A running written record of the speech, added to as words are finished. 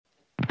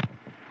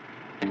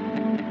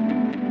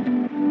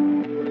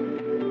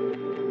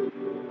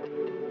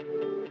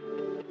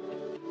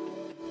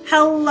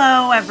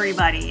Hello,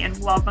 everybody, and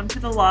welcome to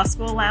the Law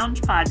School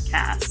Lounge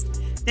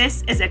podcast.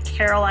 This is a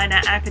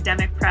Carolina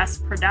Academic Press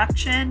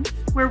production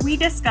where we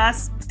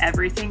discuss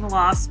everything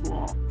law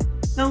school.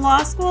 The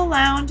Law School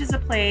Lounge is a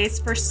place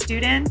for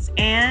students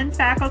and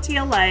faculty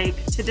alike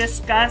to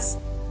discuss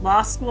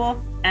law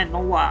school and the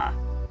law.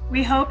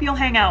 We hope you'll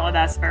hang out with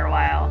us for a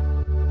while.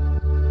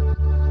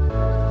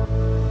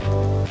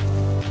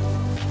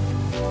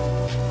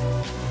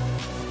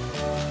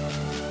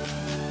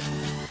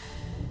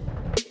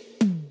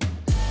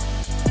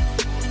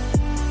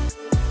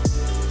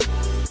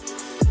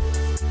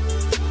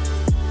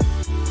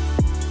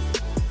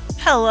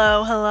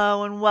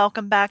 Hello, and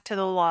welcome back to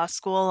the Law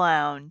School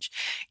Lounge.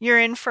 You're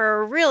in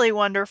for a really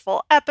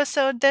wonderful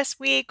episode this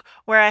week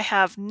where I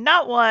have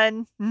not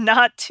one,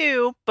 not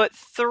two, but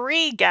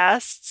three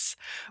guests.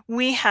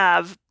 We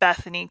have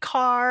Bethany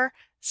Carr,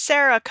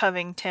 Sarah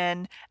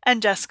Covington,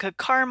 and Jessica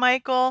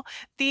Carmichael,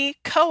 the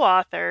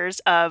co-authors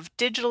of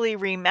Digitally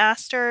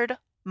Remastered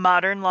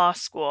Modern Law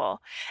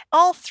School.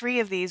 All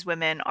three of these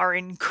women are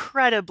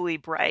incredibly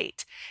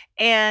bright,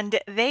 and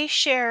they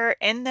share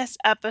in this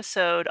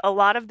episode a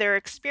lot of their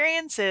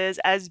experiences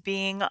as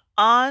being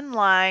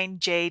online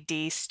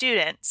JD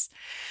students.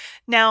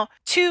 Now,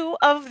 two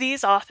of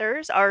these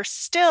authors are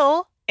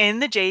still in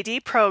the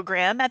JD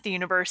program at the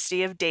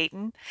University of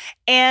Dayton,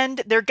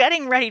 and they're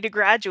getting ready to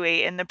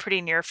graduate in the pretty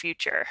near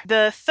future.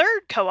 The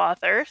third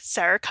co-author,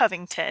 Sarah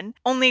Covington,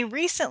 only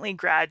recently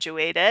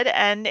graduated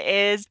and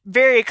is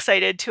very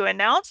excited to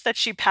announce that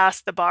she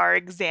passed the bar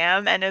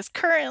exam and is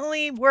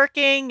currently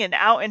working and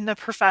out in the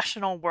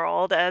professional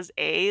world as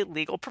a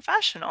legal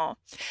professional.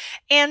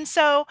 And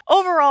so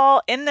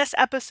overall, in this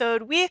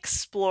episode, we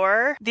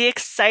explore the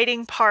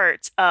exciting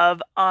parts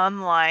of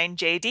online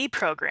JD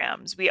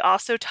programs. We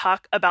also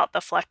talk about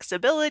the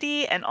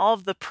flexibility and all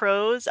of the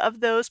pros of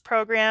those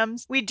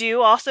programs. We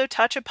do also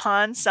touch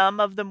upon some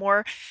of the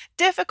more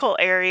difficult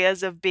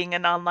areas of being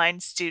an online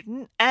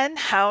student and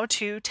how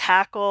to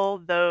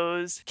tackle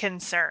those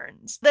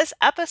concerns. This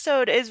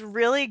episode is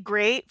really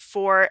great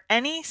for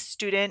any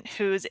student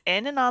who's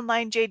in an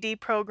online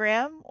JD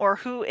program or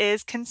who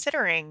is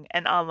considering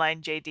an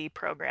online JD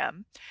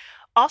program.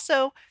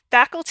 Also,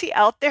 faculty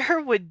out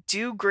there would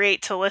do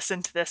great to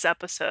listen to this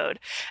episode,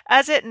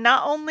 as it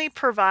not only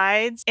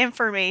provides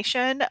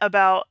information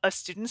about a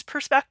student's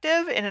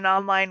perspective in an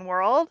online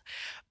world,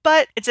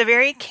 but it's a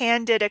very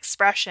candid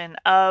expression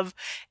of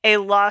a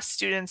law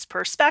student's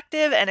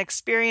perspective and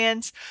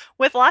experience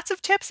with lots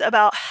of tips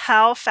about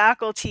how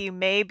faculty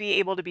may be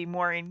able to be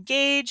more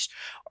engaged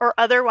or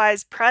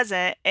otherwise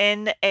present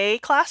in a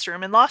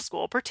classroom in law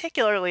school,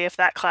 particularly if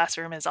that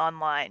classroom is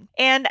online.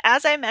 And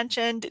as I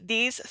mentioned,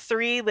 these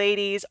three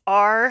ladies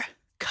are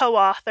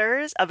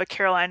co-authors of a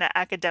Carolina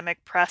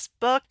Academic Press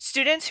book.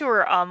 Students who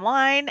are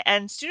online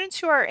and students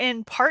who are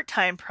in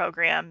part-time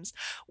programs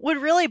would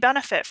really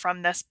benefit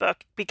from this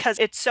book because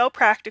it's so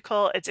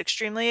practical, it's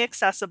extremely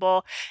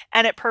accessible,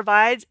 and it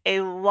provides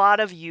a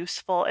lot of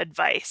useful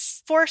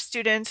advice for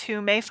students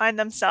who may find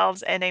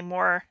themselves in a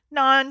more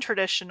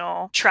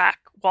non-traditional track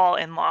while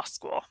in law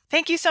school.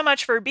 Thank you so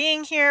much for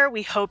being here.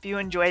 We hope you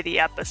enjoy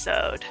the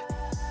episode.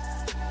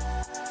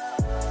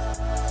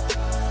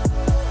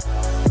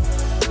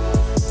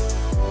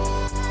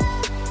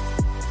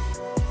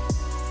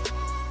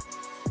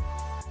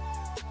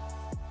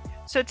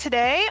 So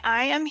today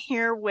I am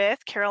here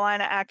with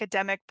Carolina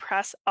Academic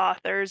Press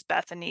authors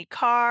Bethany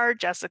Carr,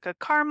 Jessica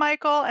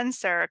Carmichael, and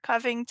Sarah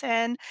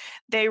Covington.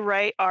 They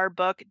write our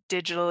book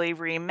Digitally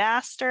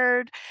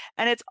Remastered,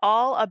 and it's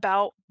all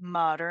about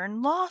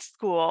modern law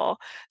school.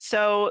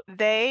 So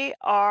they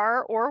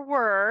are or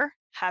were,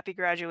 happy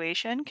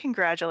graduation,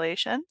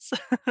 congratulations,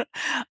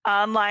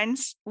 online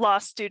law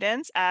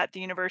students at the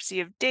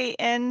University of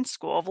Dayton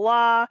School of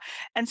Law.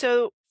 And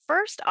so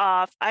first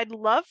off, I'd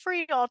love for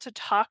you all to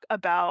talk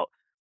about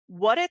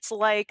what it's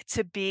like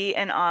to be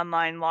an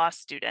online law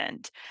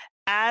student.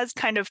 As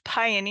kind of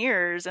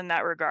pioneers in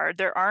that regard,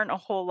 there aren't a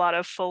whole lot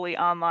of fully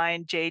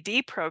online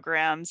JD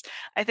programs.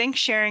 I think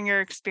sharing your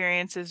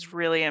experience is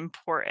really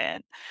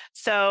important.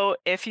 So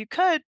if you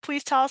could,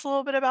 please tell us a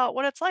little bit about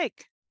what it's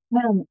like.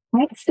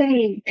 I'd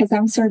say, because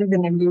I'm sort of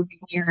in a moving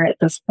year at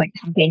this point,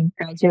 having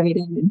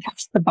graduated and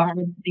passed the bar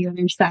on the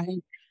other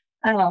side,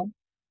 um,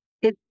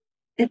 it,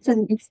 it's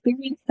an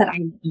experience that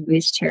I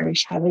always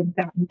cherish having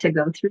gotten to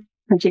go through,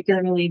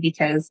 particularly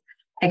because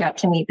I got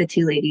to meet the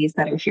two ladies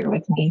that are here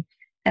with me,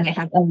 and I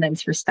have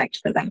immense respect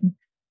for them.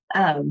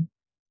 Um,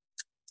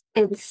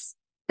 it's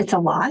a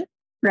lot,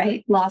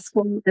 right? Law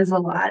school is a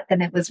lot,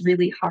 and it was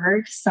really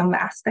hard, some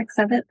aspects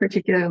of it,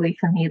 particularly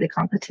for me, the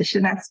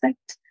competition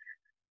aspect.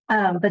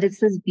 But it's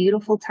this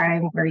beautiful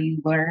time where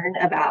you learn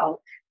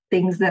about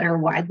things that are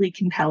widely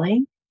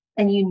compelling,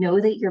 and you know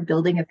that you're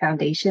building a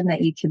foundation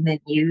that you can then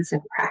use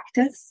and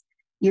practice.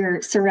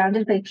 You're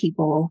surrounded by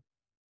people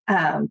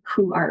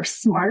who are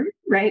smart,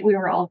 right? We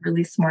were all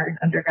really smart in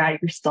undergrad.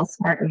 You're still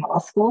smart in law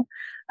school.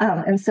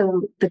 And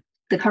so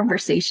the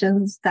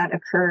conversations that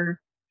occur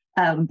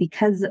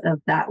because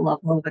of that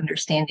level of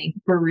understanding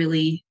were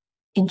really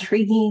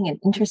intriguing and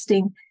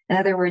interesting. In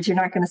other words, you're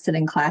not going to sit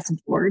in class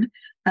bored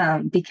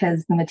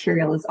because the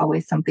material is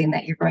always something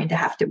that you're going to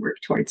have to work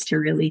towards to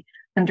really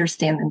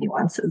understand the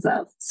nuances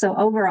of. So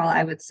overall,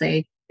 I would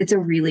say it's a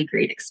really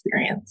great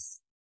experience.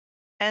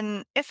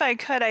 And if I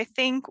could, I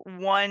think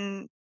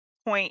one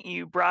point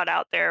you brought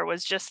out there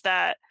was just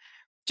that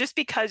just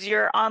because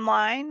you're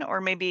online or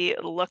maybe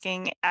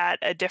looking at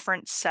a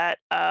different set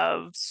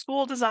of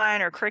school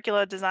design or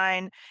curricula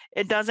design,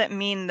 it doesn't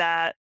mean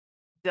that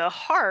the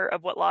heart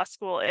of what law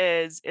school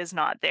is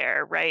not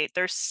there, right?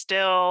 There's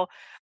still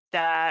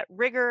that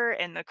rigor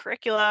in the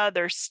curricula.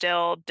 There's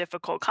still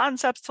difficult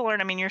concepts to learn.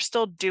 I mean, you're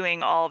still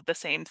doing all of the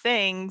same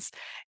things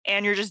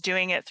and you're just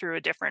doing it through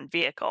a different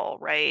vehicle,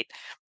 right?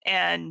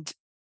 And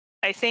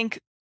I think,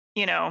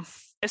 you know,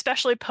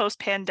 especially post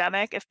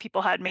pandemic, if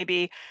people had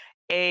maybe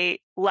a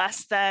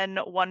less than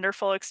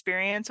wonderful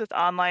experience with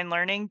online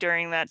learning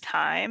during that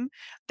time,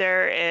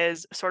 there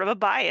is sort of a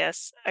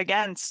bias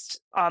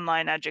against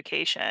online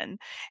education.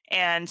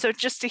 And so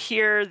just to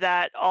hear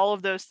that all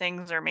of those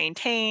things are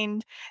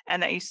maintained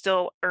and that you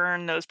still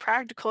earn those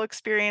practical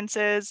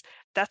experiences,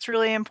 that's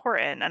really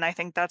important. And I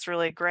think that's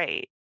really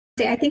great.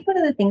 See, I think one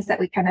of the things that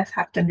we kind of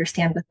have to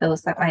understand with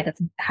those that might have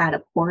had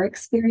a poor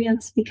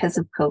experience because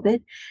of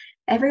COVID,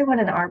 everyone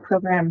in our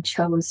program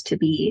chose to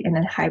be in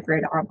a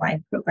hybrid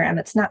online program.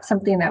 It's not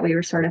something that we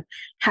were sort of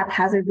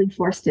haphazardly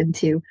forced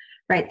into,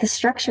 right? The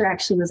structure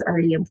actually was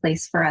already in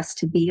place for us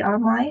to be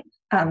online.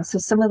 So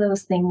some of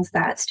those things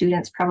that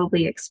students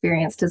probably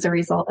experienced as a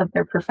result of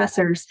their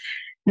professors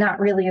not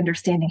really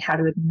understanding how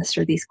to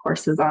administer these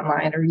courses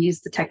online or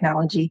use the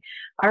technology,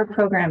 our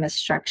program is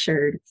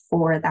structured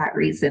for that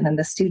reason, and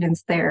the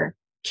students there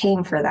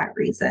came for that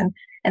reason.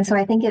 And so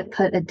I think it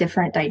put a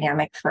different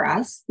dynamic for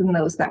us than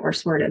those that were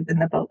sort of in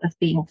the boat of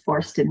being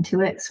forced into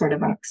it sort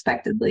of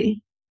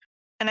unexpectedly.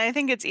 And I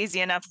think it's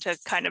easy enough to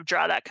kind of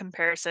draw that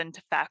comparison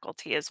to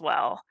faculty as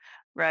well,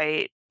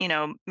 right? You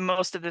know,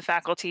 most of the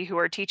faculty who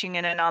are teaching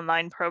in an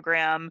online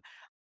program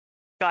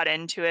got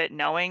into it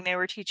knowing they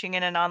were teaching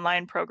in an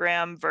online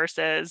program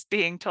versus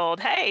being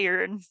told, "Hey,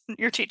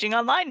 you're teaching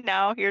online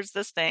now. Here's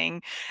this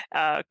thing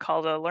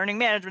called a learning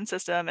management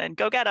system, and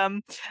go get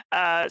them."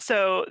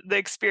 So the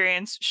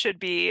experience should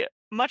be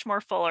much more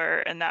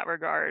fuller in that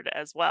regard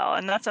as well,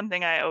 and that's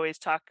something I always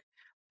talk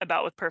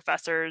about with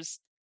professors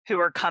who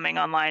are coming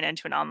online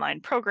into an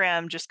online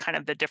program, just kind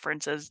of the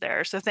differences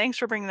there. So thanks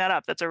for bringing that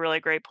up. That's a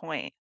really great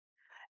point.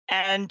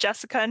 And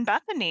Jessica and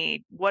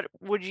Bethany, what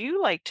would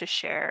you like to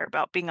share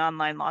about being an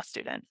online law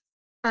student?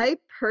 I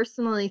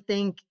personally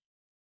think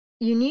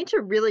you need to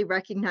really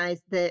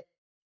recognize that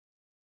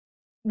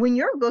when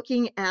you're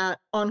looking at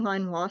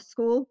online law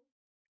school,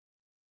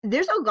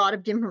 there's a lot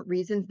of different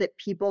reasons that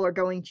people are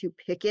going to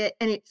pick it,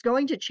 and it's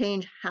going to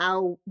change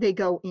how they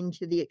go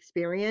into the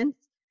experience.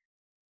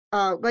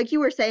 Like you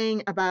were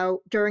saying about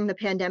during the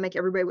pandemic,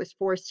 everybody was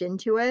forced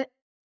into it.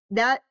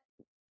 That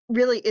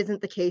really isn't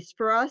the case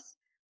for us.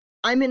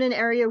 I'm in an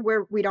area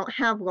where we don't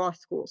have law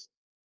schools.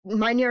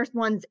 My nearest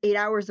one's 8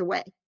 hours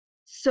away.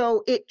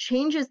 So it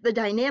changes the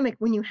dynamic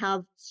when you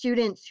have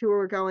students who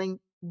are going,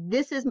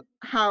 this is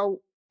how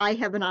I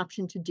have an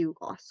option to do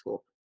law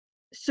school.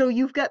 So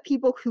you've got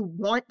people who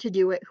want to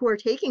do it, who are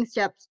taking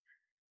steps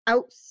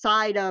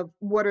outside of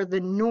what are the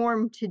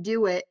norm to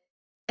do it.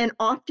 And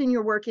often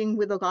you're working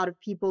with a lot of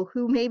people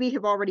who maybe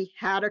have already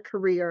had a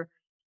career,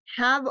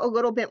 have a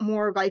little bit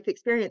more life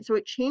experience. So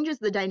it changes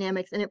the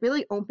dynamics and it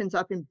really opens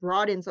up and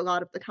broadens a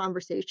lot of the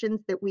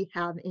conversations that we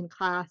have in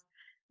class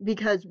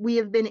because we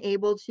have been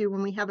able to,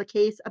 when we have a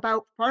case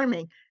about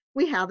farming,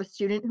 we have a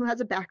student who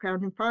has a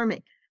background in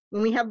farming.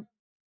 When we have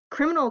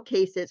criminal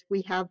cases,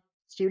 we have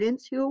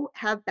students who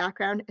have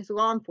background as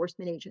law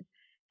enforcement agents.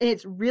 And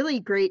it's really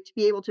great to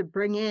be able to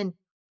bring in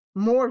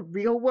more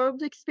real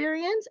world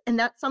experience. And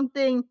that's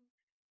something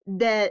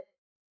that,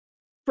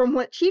 from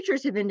what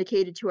teachers have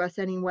indicated to us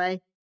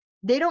anyway,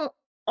 they don't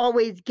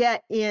always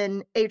get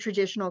in a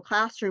traditional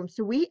classroom.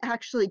 So we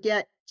actually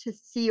get to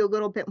see a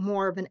little bit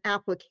more of an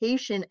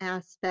application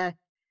aspect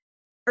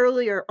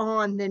earlier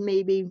on than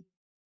maybe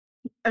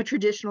a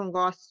traditional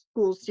law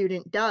school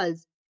student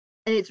does.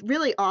 And it's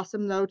really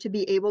awesome, though, to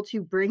be able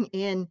to bring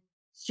in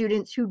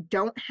students who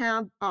don't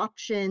have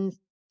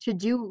options to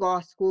do law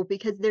school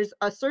because there's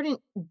a certain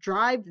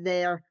drive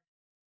there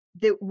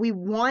that we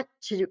want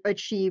to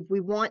achieve, we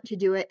want to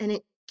do it, and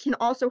it can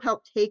also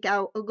help take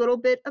out a little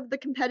bit of the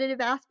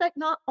competitive aspect,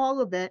 not all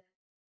of it,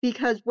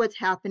 because what's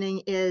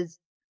happening is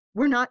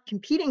we're not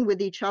competing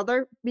with each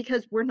other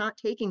because we're not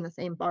taking the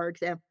same bar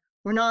exam.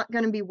 We're not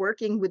going to be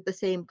working with the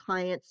same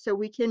clients, so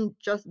we can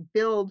just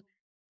build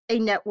a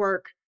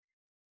network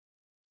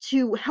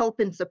to help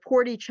and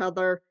support each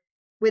other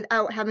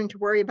without having to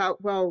worry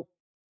about, well,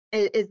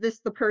 is this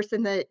the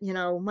person that,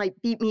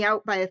 might beat me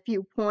out by a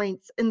few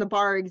points in the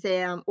bar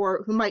exam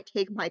or who might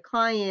take my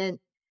client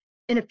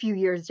in a few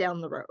years down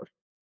the road?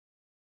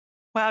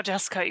 Wow,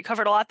 Jessica, you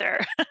covered a lot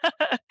there.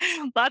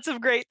 Lots of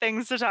great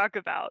things to talk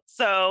about.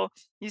 So,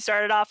 you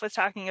started off with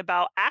talking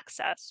about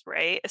access,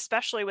 right?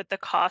 Especially with the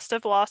cost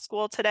of law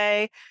school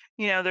today.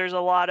 There's a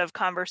lot of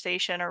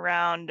conversation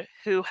around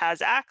who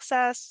has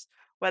access,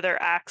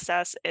 whether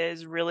access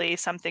is really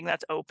something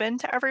that's open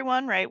to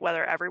everyone, right?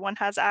 Whether everyone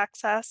has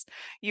access.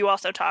 You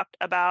also talked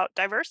about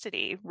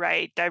diversity,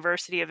 right?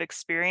 Diversity of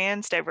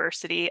experience,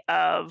 diversity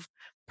of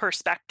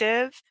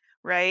perspective,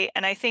 right?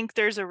 And I think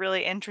there's a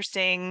really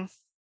interesting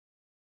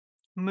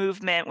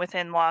movement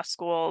within law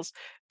schools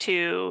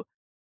to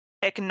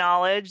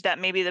acknowledge that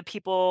maybe the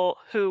people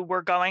who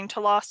were going to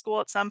law school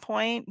at some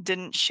point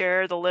didn't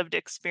share the lived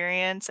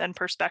experience and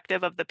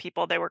perspective of the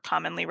people they were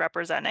commonly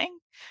representing,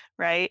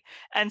 right?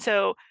 And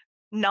so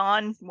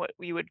what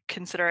we would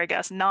consider, I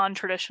guess,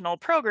 non-traditional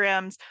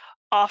programs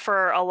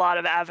offer a lot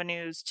of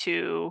avenues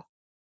to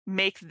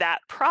make that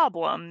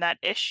problem, that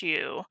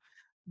issue,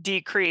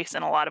 decrease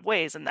in a lot of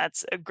ways. And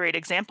that's a great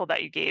example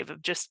that you gave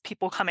of just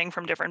people coming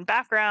from different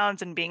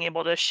backgrounds and being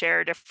able to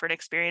share different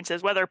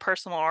experiences, whether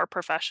personal or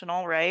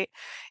professional, right,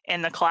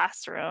 in the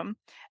classroom.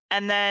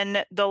 And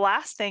then the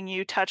last thing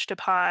you touched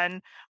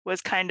upon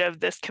was kind of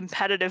this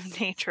competitive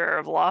nature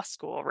of law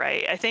school,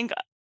 right? I think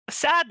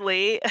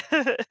sadly,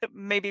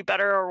 maybe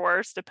better or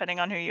worse, depending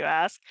on who you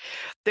ask,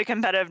 the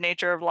competitive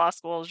nature of law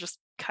school is just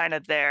kind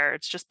of there.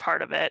 It's just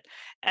part of it.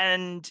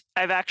 And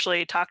I've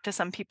actually talked to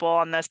some people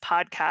on this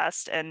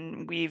podcast,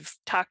 and we've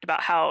talked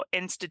about how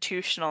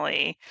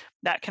institutionally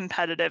that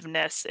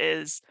competitiveness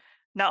is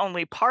not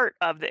only part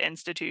of the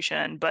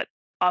institution, but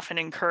often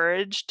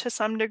encouraged to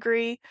some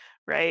degree,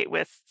 right?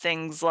 With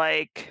things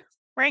like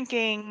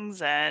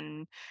rankings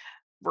and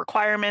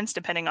requirements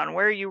depending on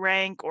where you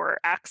rank, or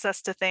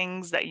access to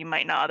things that you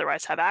might not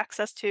otherwise have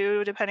access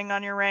to depending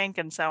on your rank,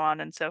 and so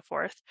on and so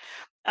forth.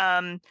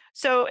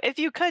 So if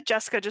you could,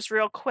 Jessica, just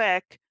real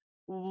quick,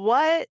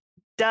 what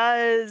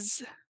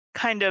does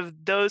kind of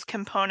those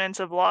components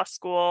of law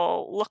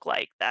school look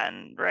like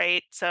then,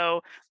 right?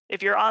 So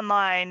if you're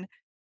online,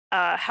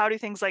 how do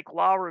things like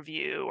law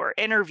review or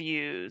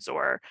interviews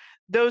or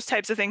those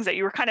types of things that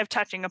you were kind of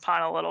touching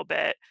upon a little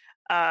bit,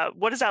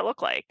 what does that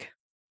look like?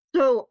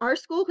 So our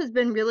school has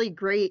been really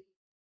great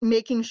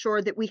making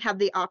sure that we have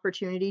the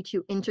opportunity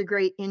to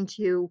integrate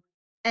into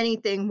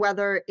anything,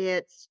 whether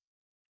it's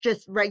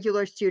just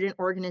regular student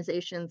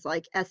organizations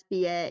like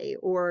SBA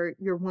or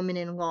your Women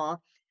in Law.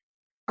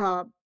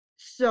 Uh,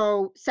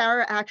 so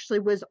Sarah actually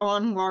was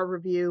on law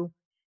review,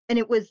 and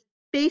it was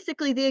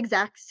basically the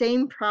exact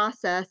same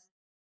process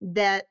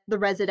that the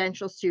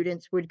residential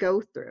students would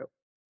go through,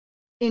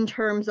 in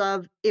terms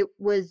of it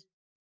was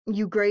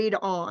you grade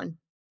on,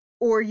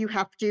 or you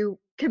have to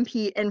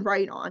compete and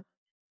write on.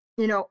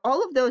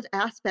 All of those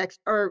aspects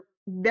are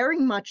very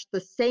much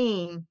the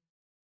same.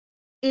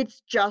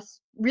 It's just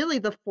really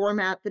the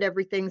format that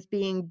everything's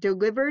being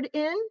delivered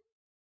in.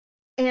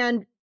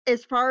 And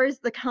as far as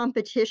the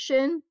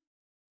competition,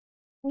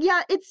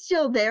 yeah, it's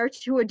still there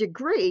to a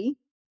degree,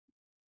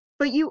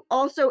 but you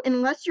also,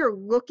 unless you're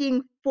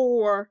looking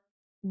for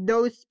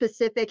those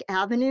specific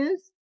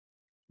avenues,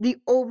 the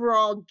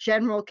overall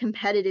general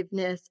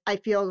competitiveness, I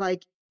feel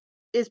like,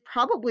 is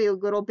probably a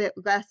little bit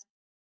less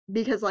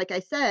because, like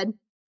I said,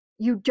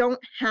 you don't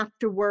have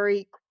to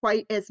worry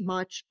quite as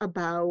much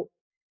about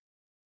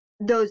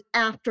those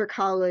after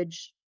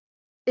college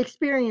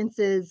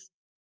experiences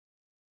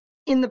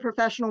in the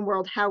professional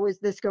world. How is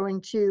this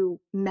going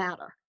to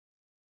matter?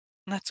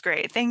 That's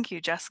great. Thank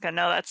you, Jessica.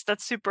 No,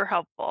 that's super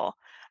helpful.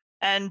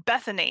 And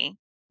Bethany,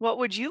 what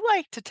would you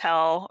like to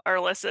tell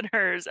our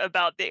listeners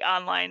about the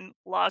online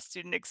law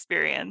student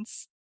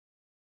experience?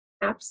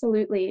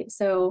 Absolutely.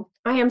 So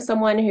I am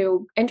someone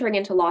who, entering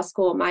into law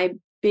school, my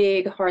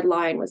big hard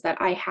line was that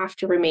I have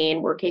to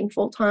remain working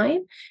full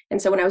time. And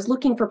so when I was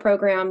looking for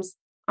programs,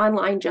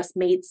 online just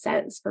made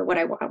sense for what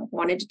I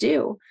wanted to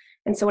do.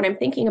 And so when I'm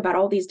thinking about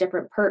all these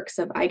different perks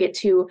of I get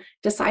to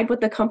decide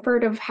with the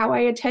comfort of how I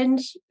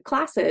attend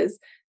classes.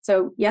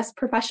 So yes,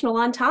 professional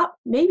on top,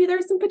 maybe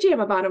there's some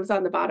pajama bottoms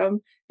on the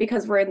bottom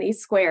because we're in these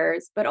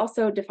squares, but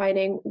also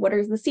defining what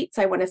are the seats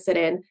I want to sit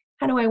in,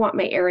 how do I want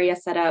my area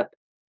set up,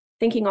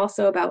 thinking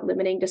also about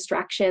limiting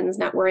distractions,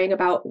 not worrying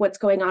about what's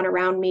going on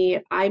around me.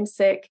 If I'm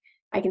sick,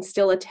 I can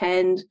still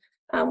attend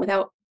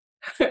without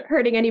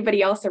hurting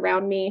anybody else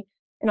around me.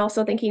 And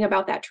also thinking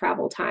about that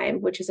travel time,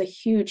 which is a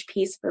huge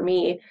piece for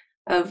me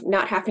of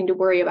not having to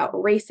worry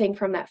about racing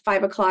from that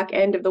 5 o'clock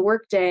end of the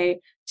workday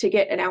to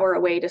get an hour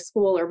away to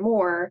school or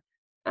more.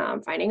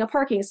 Finding a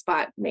parking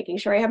spot, making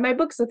sure I have my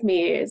books with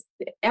me,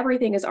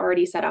 everything is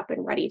already set up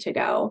and ready to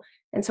go.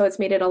 And so it's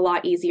made it a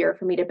lot easier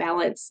for me to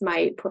balance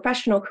my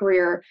professional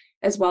career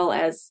as well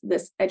as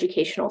this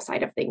educational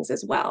side of things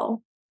as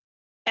well.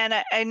 And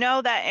I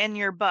know that in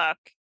your book,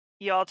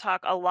 you all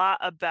talk a lot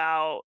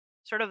about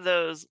sort of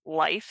those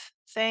life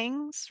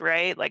things,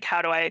 right? Like,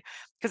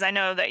 because I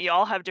know that you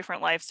all have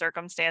different life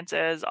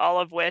circumstances, all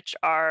of which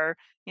are,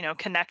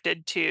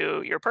 connected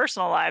to your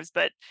personal lives.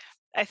 But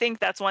I think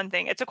that's one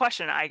thing. It's a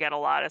question I get a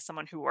lot as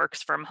someone who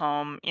works from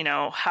home.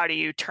 How do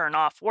you turn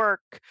off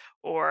work,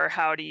 or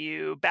how do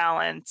you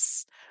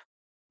balance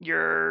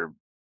your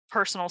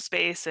personal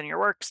space and your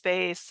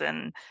workspace,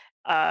 and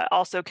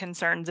also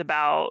concerns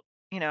about,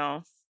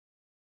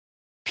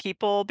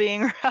 people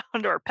being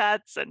around, or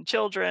pets and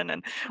children,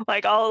 and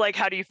like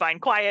how do you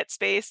find quiet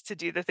space to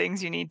do the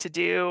things you need to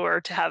do,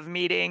 or to have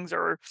meetings,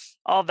 or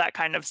all of that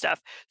kind of stuff.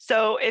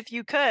 So if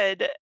you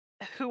could,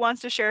 who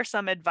wants to share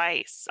some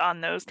advice on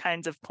those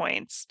kinds of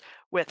points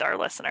with our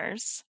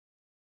listeners?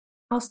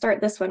 I'll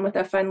start this one with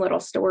a fun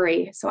little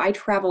story. So I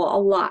travel a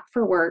lot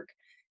for work.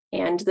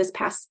 And this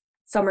past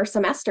summer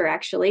semester,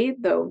 actually,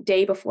 the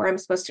day before I'm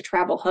supposed to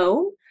travel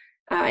home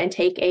and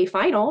take a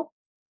final,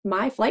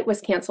 my flight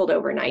was canceled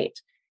overnight.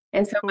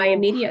 And so my Ooh.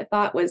 immediate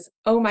thought was,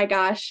 oh my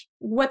gosh,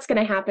 what's going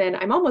to happen?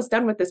 I'm almost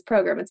done with this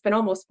program. It's been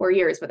almost 4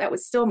 years, but that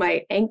was still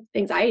my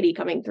anxiety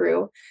coming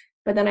through.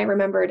 But then I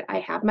remembered I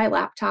have my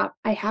laptop,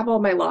 I have all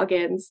my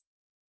logins.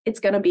 It's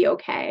going to be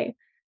okay.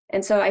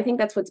 And so I think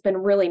that's what's been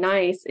really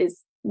nice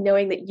is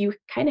knowing that you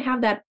kind of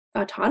have that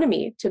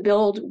autonomy to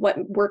build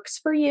what works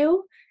for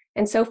you.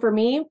 And so for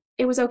me,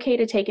 it was okay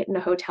to take it in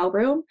a hotel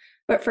room,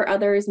 but for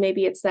others,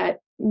 maybe it's that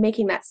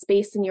making that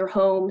space in your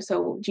home.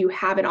 So do you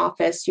have an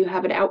office? Do you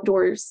have an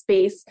outdoor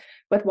space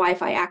with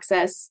Wi-Fi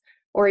access?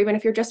 Or even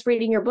if you're just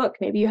reading your book,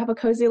 maybe you have a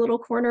cozy little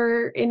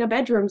corner in a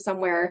bedroom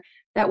somewhere.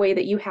 That way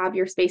that you have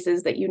your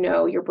spaces that you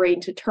know your brain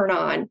to turn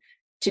on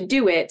to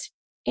do it.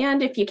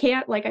 And if you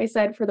can't, like I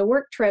said, for the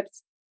work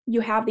trips,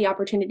 you have the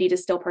opportunity to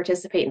still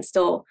participate and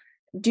still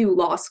do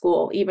law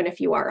school, even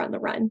if you are on the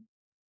run.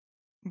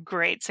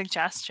 Great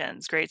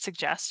suggestions. Great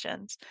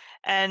suggestions.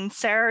 And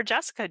Sarah or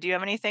Jessica, do you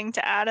have anything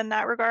to add in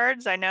that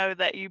regards? I know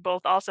that you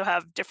both also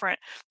have different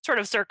sort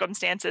of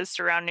circumstances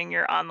surrounding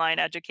your online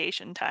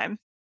education time.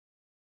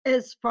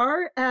 As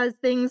far as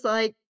things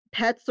like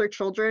pets or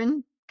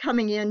children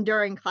coming in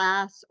during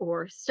class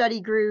or study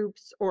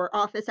groups or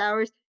office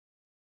hours,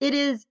 it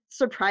is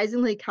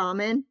surprisingly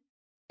common,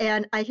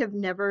 and I have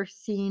never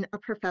seen a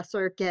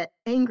professor get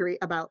angry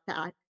about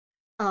that.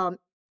 Um,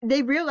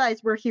 they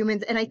realize we're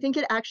humans, and I think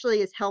it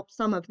actually has helped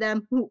some of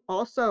them who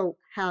also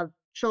have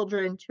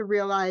children to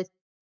realize,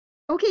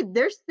 okay,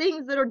 there's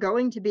things that are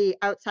going to be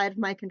outside of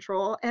my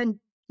control. And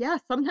yeah,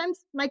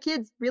 sometimes my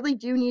kids really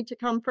do need to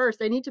come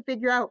first. I need to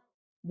figure out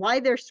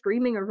why they're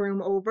screaming a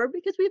room over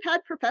because we've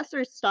had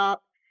professors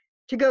stop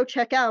to go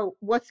check out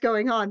what's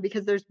going on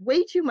because there's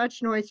way too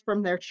much noise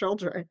from their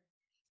children.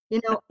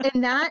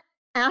 And that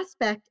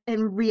aspect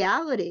and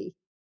reality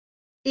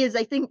is,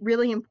 I think,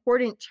 really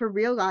important to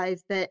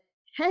realize that,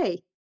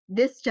 hey,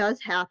 this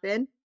does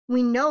happen.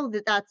 We know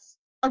that that's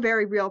a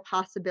very real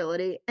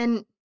possibility.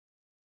 And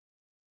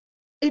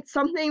it's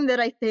something that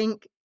I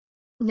think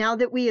now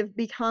that we have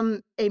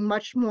become a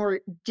much more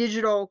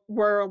digital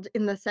world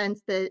in the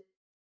sense that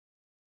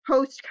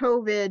post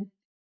COVID,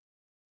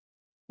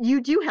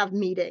 you do have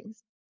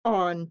meetings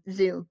on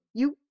Zoom,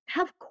 you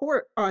have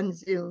court on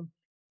Zoom.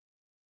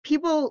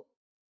 People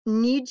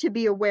need to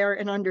be aware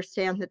and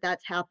understand that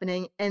that's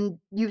happening. And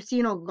you've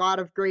seen a lot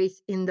of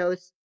grace in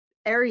those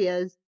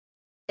areas.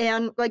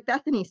 And like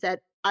Bethany said,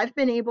 I've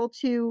been able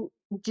to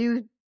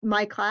do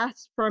my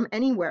class from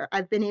anywhere.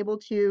 I've been able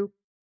to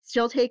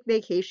still take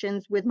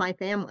vacations with my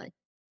family.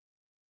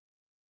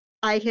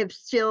 I have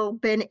still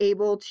been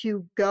able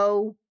to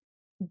go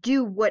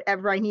do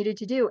whatever I needed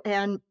to do.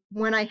 And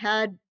when I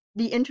had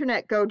the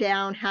internet go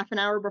down half an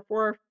hour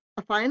before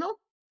a final,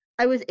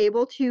 I was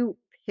able to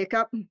pick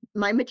up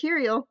my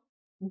material,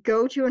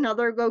 go to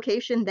another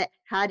location that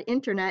had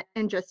internet,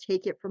 and just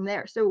take it from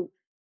there. So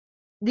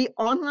the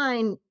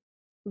online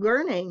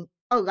learning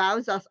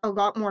allows us a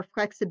lot more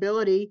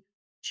flexibility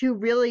to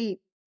really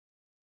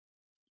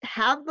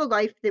have the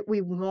life that we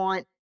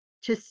want,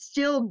 to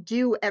still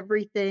do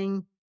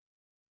everything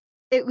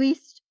at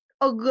least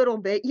a little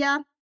bit. Yeah,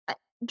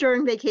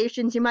 during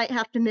vacations, you might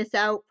have to miss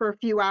out for a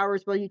few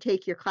hours while you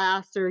take your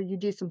class or you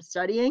do some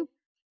studying,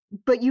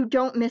 but you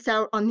don't miss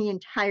out on the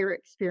entire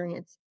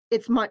experience.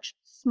 It's much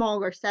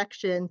smaller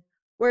sections.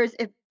 Whereas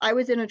if I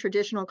was in a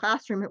traditional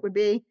classroom, it would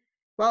be,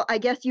 well, I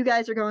guess you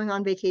guys are going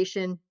on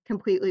vacation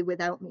completely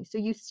without me. So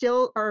you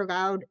still are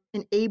allowed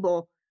and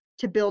able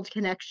to build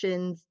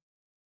connections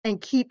and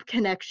keep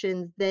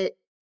connections that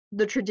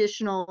the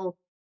traditional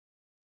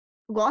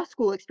law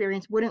school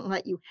experience wouldn't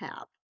let you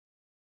have.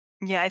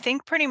 Yeah, I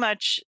think pretty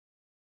much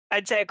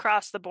I'd say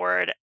across the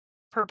board,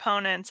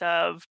 proponents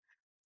of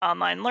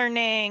online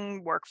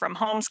learning, work from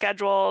home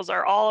schedules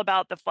are all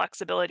about the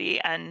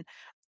flexibility and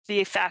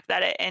the fact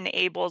that it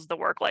enables the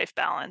work-life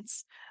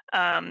balance.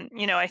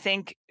 I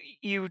think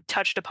you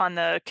touched upon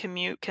the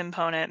commute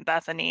component,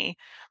 Bethany.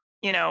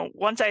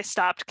 Once I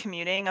stopped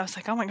commuting, I was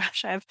like, oh my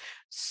gosh, I have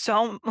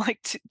so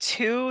like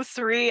 2,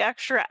 3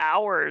 extra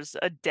hours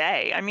a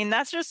day. I mean,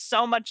 that's just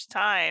so much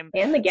time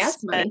And the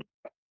gas spent. money.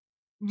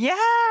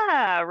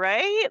 Yeah,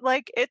 right?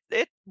 Like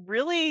it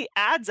really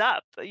adds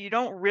up. You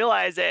don't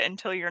realize it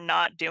until you're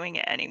not doing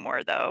it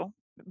anymore though.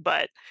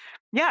 But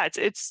yeah,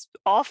 it's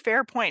all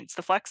fair points.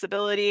 The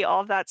flexibility, all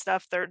of that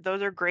stuff,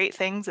 those are great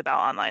things about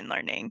online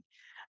learning.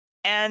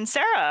 And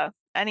Sarah,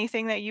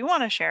 anything that you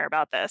want to share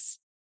about this?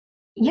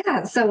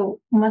 Yeah, so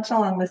much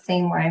along the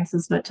same lines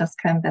as what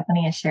Jessica and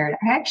Bethany has shared.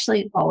 I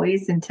actually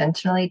always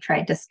intentionally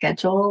tried to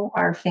schedule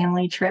our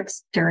family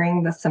trips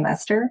during the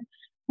semester,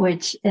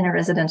 which in a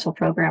residential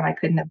program I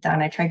couldn't have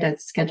done. I tried to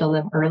schedule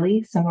them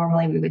early. So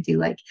normally we would do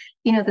like,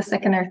 the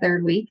second or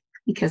third week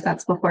because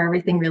that's before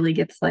everything really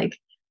gets like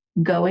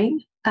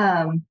going.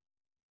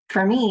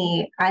 For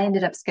me, I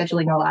ended up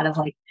scheduling a lot of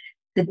like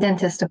the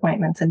dentist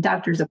appointments and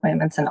doctor's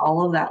appointments and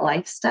all of that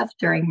life stuff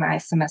during my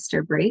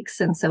semester breaks.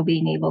 And so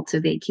being able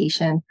to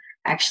vacation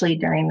actually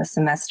during the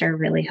semester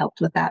really helped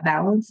with that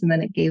balance. And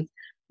then it gave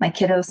my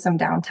kiddos some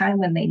downtime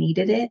when they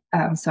needed it.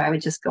 So I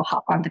would just go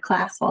hop onto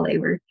class while they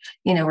were,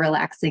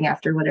 relaxing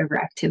after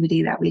whatever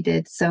activity that we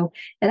did. So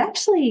it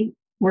actually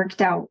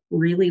worked out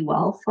really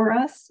well for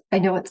us. I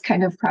know it's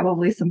kind of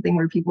probably something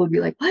where people would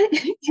be like, what?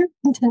 You're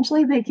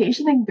intentionally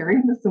vacationing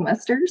during the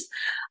semesters?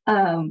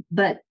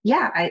 But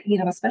yeah,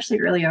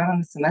 especially early on in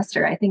the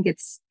semester, I think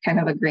it's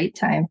kind of a great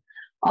time.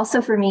 Also,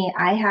 for me,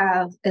 I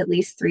have at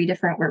least 3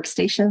 different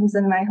workstations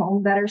in my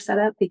home that are set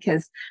up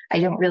because I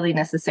don't really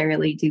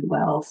necessarily do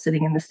well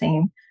sitting in the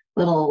same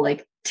little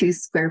like 2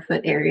 square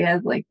foot area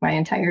like my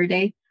entire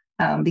day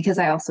because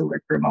I also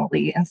work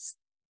remotely and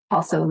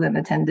also then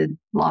attended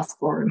law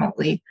school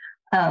remotely.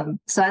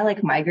 So I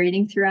like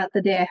migrating throughout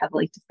the day. I have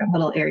like different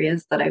little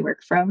areas that I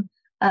work from.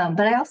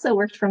 But I also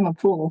worked from a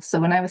pool. So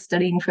when I was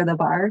studying for the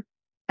bar,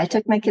 I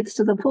took my kids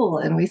to the pool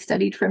and we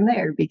studied from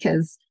there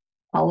because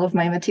all of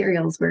my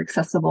materials were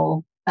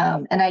accessible.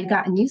 And I'd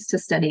gotten used to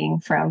studying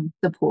from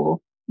the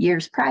pool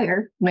years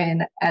prior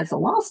when, as a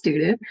law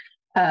student,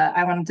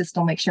 I wanted to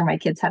still make sure my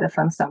kids had a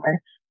fun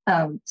summer.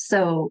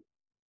 So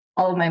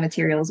all of my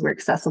materials were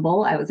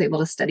accessible. I was able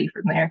to study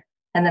from there.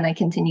 And then I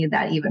continued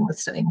that even with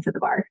studying for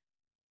the bar.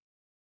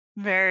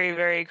 Very,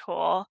 very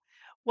cool.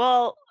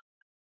 Well,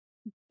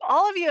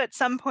 all of you at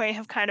some point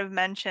have kind of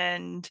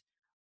mentioned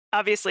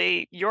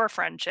obviously your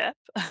friendship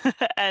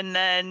and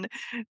then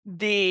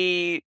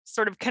the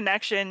sort of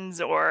connections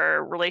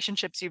or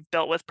relationships you've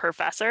built with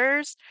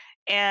professors.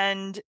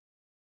 And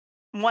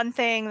one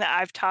thing that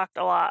I've talked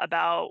a lot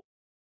about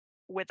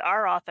with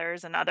our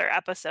authors and other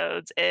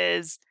episodes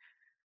is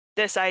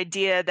this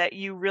idea that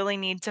you really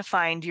need to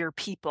find your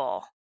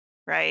people,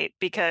 right?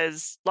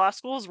 Because law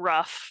school is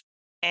rough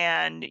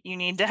and you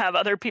need to have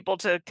other people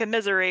to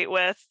commiserate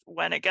with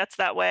when it gets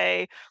that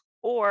way,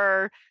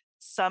 or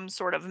some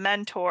sort of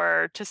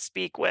mentor to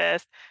speak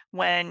with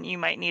when you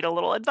might need a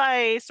little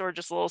advice or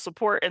just a little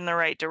support in the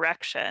right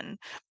direction.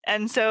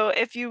 And so,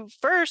 if you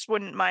first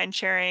wouldn't mind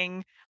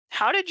sharing,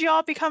 how did you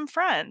all become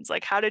friends?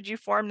 Like, how did you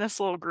form this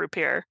little group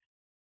here?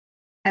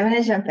 I'm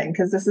going to jump in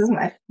because this is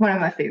one of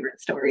my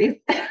favorite stories.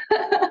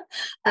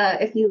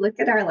 If you look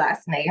at our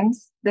last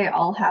names, they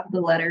all have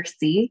the letter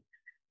C.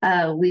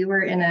 We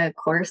were in a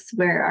course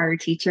where our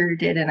teacher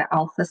did an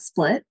alpha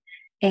split.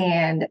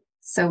 And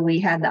so we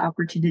had the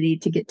opportunity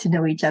to get to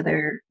know each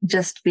other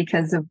just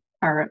because of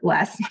our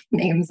last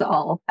names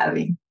all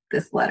having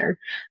this letter,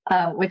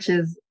 which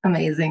is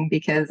amazing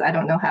because I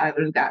don't know how I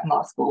would have gotten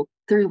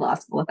through law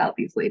school without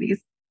these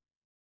ladies.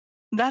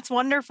 That's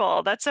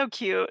wonderful. That's so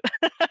cute.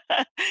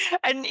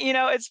 And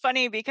it's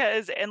funny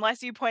because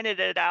unless you pointed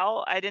it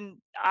out, I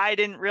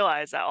didn't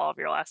realize that all of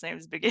your last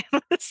names begin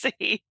with a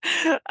C.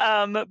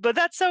 But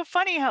that's so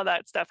funny how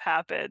that stuff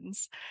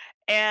happens.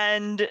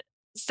 And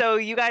so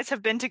you guys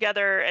have been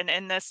together and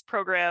in this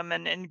program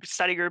and in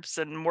study groups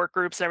and work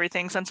groups and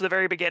everything since the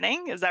very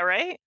beginning. Is that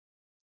right?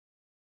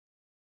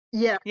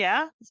 Yeah.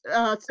 Yeah.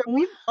 So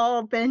we've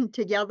all been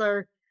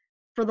together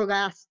for the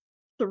last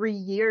 3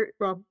 years,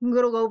 well, a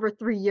little over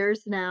 3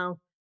 years now,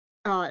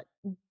 uh,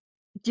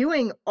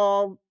 doing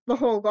the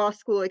whole law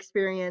school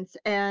experience.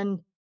 And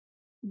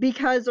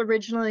because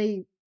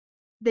originally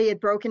they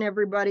had broken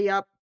everybody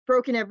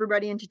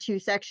into 2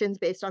 sections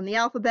based on the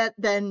alphabet,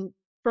 then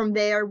from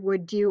there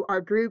would do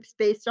our groups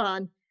based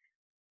on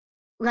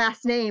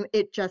last name.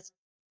 It just,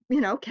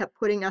 kept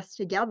putting us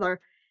together.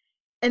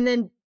 And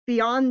then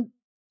beyond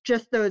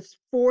just those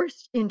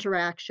forced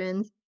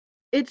interactions,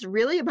 it's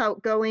really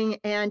about going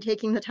and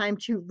taking the time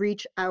to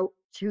reach out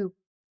to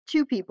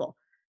people.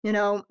 You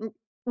know,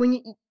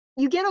 when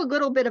you get a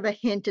little bit of a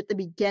hint at the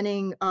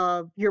beginning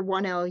of your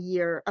 1L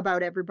year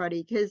about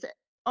everybody, because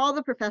all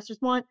the professors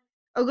want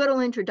a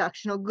little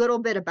introduction, a little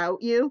bit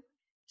about you.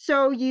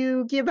 So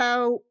you give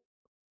out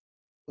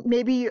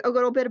maybe a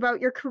little bit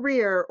about your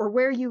career or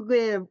where you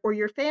live or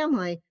your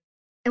family.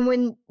 And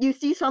when you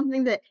see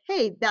something that,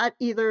 hey, that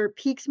either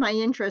piques my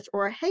interest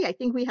or, hey, I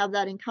think we have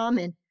that in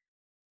common,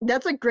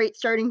 that's a great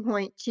starting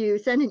point to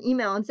send an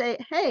email and say,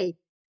 hey,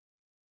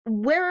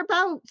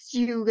 whereabouts do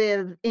you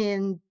live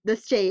in the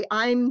state?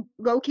 I'm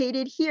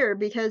located here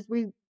because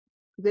we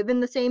live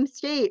in the same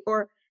state.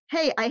 Or,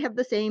 hey, I have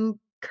the same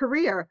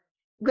career.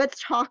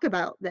 Let's talk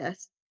about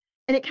this.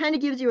 And it kind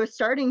of gives you a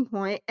starting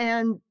point.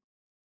 And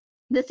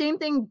the same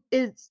thing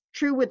is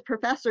true with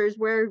professors,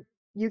 where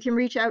you can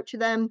reach out to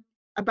them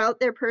about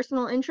their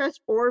personal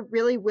interest or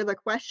really with a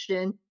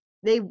question.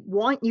 They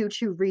want you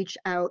to reach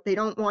out. They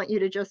don't want you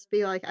to just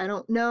be like, I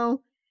don't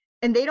know.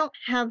 And they don't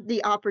have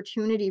the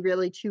opportunity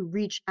really to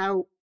reach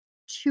out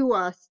to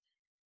us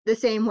the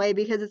same way,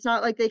 because it's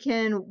not like they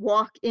can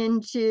walk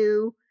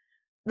into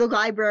the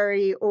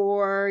library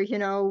or,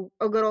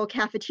 a little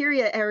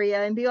cafeteria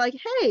area and be like,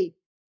 hey,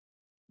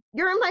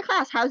 you're in my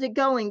class, how's it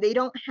going? They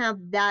don't have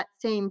that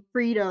same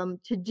freedom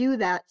to do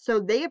that. So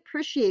they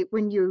appreciate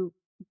when you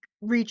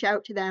reach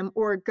out to them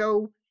or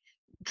go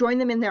join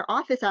them in their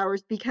office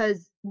hours,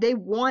 because they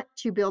want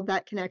to build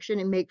that connection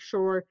and make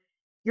sure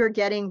you're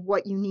getting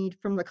what you need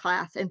from the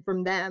class and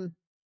from them.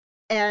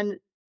 And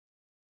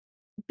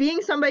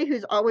being somebody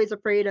who's always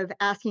afraid of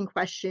asking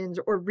questions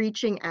or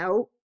reaching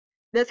out,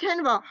 that's kind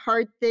of a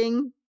hard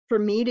thing for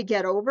me to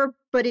get over,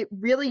 but it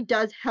really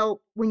does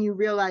help when you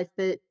realize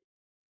that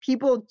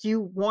people do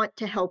want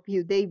to help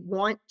you. They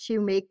want to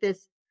make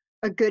this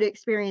a good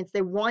experience.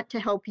 They want to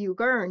help you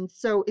learn.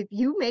 So if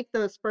you make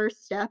those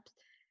first steps,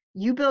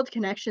 you build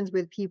connections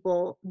with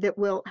people that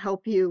will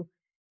help you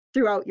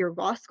throughout your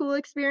law school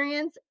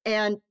experience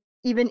and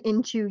even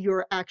into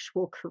your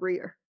actual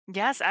career.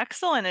 Yes,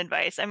 excellent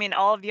advice. I mean,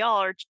 all of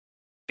y'all are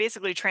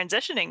basically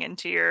transitioning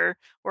into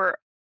or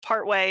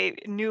partway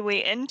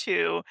newly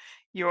into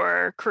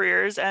your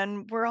careers,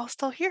 and we're all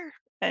still here.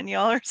 And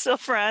y'all are still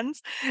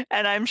friends.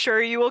 And I'm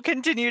sure you will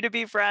continue to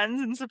be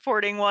friends and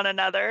supporting one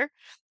another.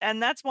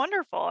 And that's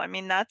wonderful. I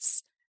mean,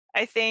 that's,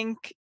 I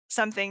think,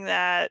 something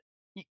that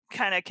you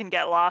kind of can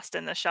get lost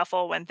in the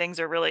shuffle when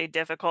things are really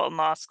difficult in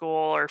law school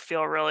or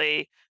feel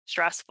really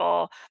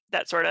stressful.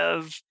 That sort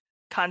of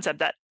concept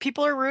that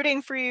people are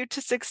rooting for you to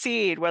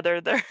succeed,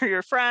 whether they're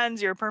your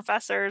friends, your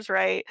professors,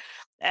 right?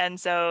 And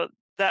so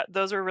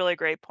those are really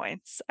great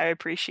points. I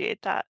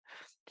appreciate that.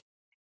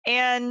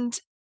 And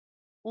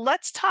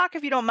let's talk,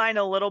 if you don't mind,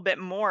 a little bit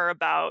more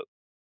about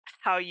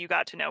how you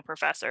got to know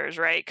professors,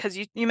 right? Because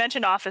you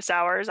mentioned office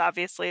hours.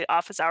 Obviously,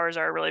 office hours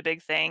are a really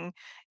big thing.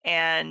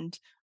 And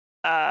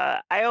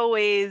I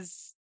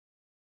always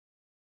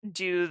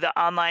do the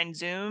online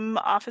Zoom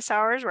office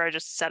hours where I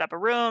just set up a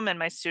room and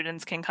my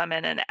students can come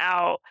in and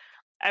out.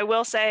 I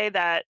will say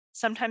that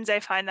sometimes I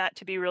find that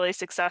to be really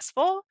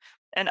successful,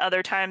 and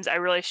other times I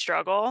really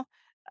struggle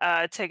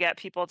to get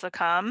people to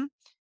come.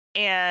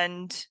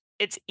 And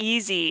it's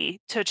easy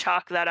to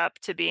chalk that up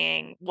to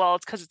being, well,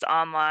 it's because it's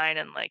online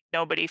and like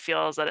nobody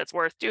feels that it's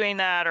worth doing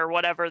that or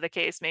whatever the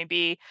case may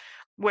be.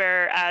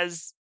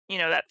 Whereas,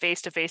 that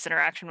face-to-face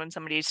interaction when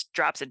somebody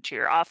drops into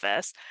your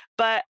office.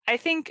 But I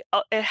think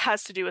it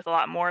has to do with a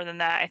lot more than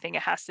that. I think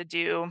it has to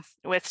do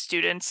with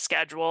students'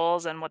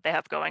 schedules and what they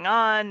have going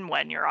on,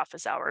 when your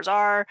office hours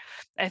are.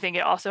 I think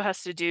it also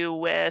has to do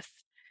with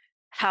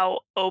how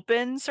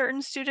open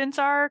certain students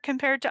are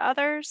compared to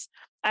others.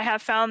 I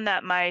have found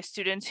that my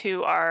students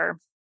who are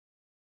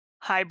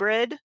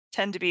hybrid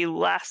tend to be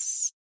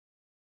less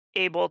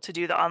able to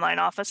do the online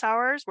office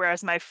hours,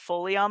 whereas my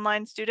fully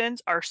online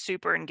students are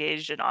super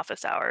engaged in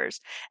office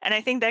hours. And I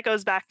think that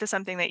goes back to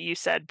something that you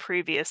said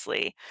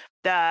previously,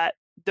 that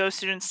those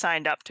students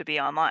signed up to be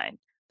online.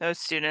 Those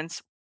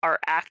students are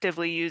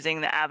actively using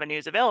the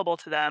avenues available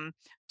to them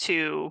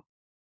to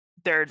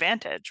their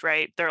advantage,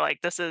 right? They're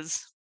like, this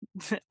is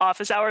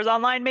office hours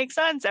online makes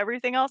sense.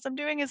 Everything else I'm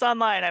doing is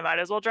online. I might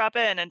as well drop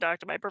in and talk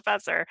to my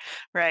professor,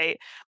 right?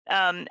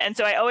 And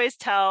so I always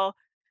tell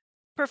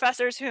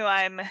professors who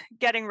I'm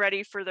getting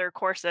ready for their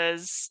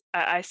courses,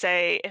 I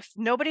say, if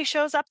nobody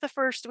shows up the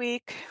first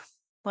week,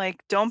 like,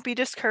 don't be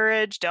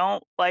discouraged.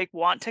 Don't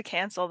want to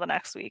cancel the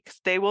next week.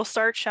 They will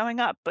start showing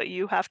up, but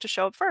you have to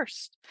show up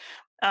first.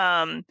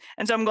 And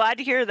so I'm glad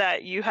to hear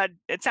that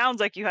it sounds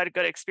like you had a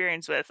good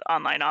experience with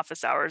online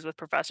office hours with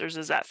professors.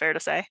 Is that fair to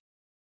say?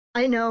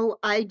 I know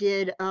I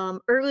did.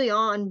 Early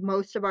on,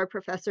 most of our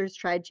professors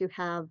tried to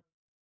have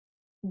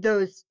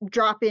those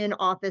drop-in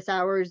office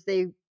hours.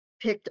 They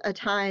picked a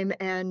time,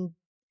 and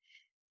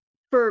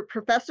for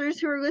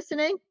professors who are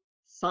listening,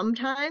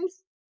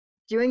 sometimes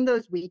doing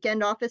those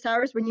weekend office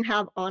hours when you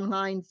have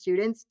online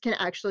students can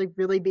actually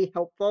really be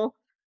helpful.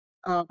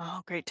 Uh,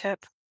 Oh, great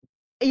tip.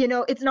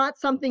 it's not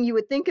something you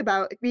would think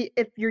about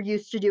if you're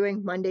used to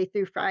doing Monday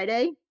through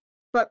Friday.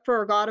 But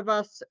for a lot of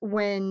us,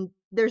 when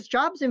there's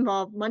jobs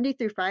involved, Monday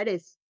through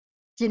Fridays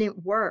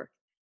didn't work.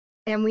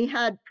 And we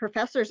had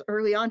professors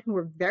early on who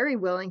were very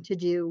willing to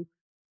do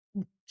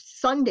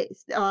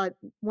Sundays.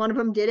 One of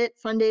them did it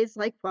Sundays,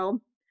 like,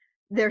 well,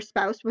 their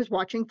spouse was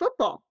watching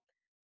football.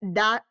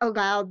 That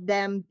allowed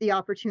them the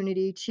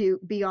opportunity to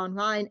be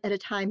online at a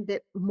time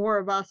that more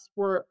of us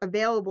were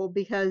available,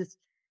 because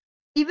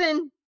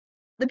even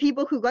the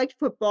people who liked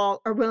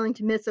football are willing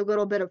to miss a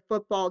little bit of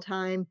football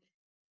time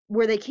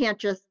where they can't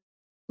just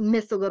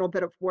miss a little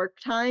bit of work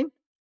time.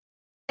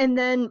 And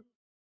then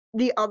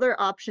the other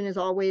option is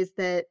always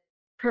that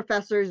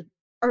professors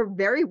are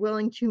very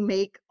willing to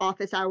make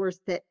office hours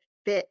that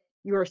fit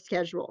your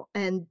schedule.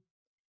 And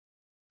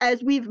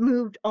as we've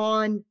moved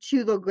on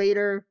to the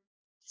later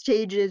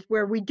stages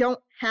where we don't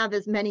have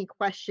as many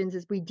questions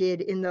as we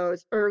did in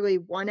those early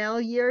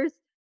 1L years,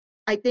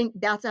 I think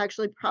that's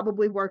actually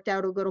probably worked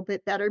out a little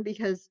bit better,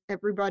 because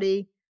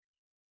everybody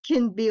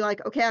can be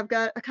like, okay, I've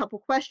got a couple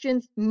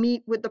questions,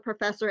 meet with the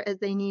professor as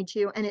they need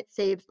to, and it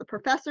saves the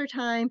professor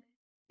time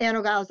and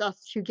allows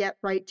us to get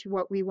right to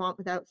what we want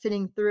without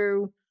sitting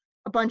through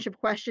a bunch of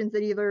questions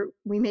that either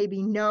we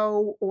maybe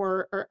know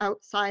or are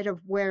outside of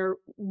where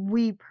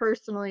we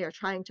personally are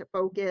trying to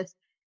focus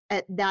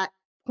at that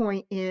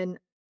point in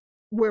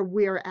where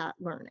we're at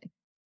learning.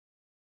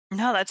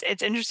 No,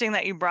 it's interesting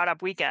that you brought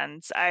up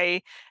weekends.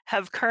 I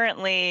have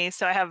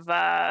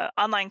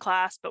online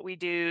class, but we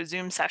do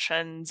Zoom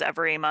sessions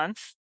every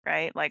month,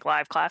 right? Like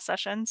live class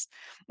sessions,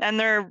 and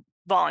they're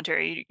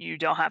voluntary. You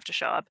don't have to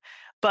show up.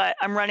 But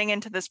I'm running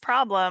into this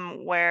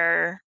problem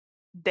where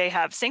they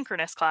have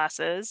synchronous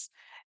classes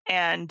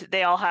and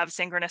they all have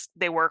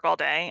they work all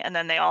day, and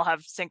then they all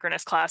have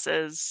synchronous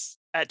classes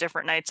at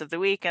different nights of the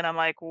week. And I'm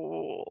like,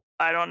 well,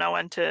 I don't know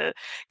when to,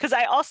 because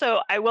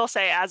I will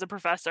say, as a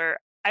professor,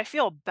 I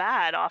feel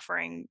bad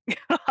offering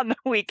on the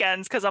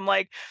weekends, because I'm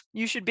like,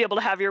 you should be able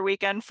to have your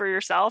weekend for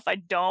yourself. I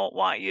don't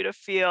want you to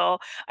feel,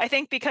 I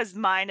think because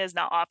mine is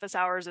not office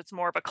hours, it's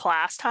more of a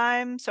class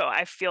time. So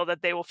I feel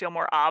that they will feel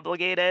more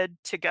obligated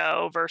to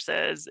go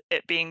versus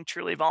it being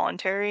truly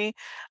voluntary.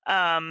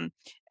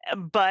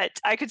 But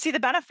I could see the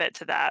benefit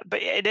to that.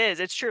 But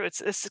it's true.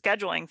 It's a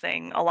scheduling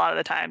thing. A lot of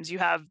the times you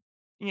have,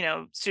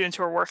 students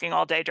who are working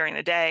all day during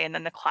the day, and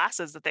then the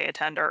classes that they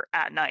attend are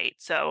at night.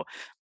 So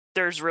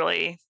there's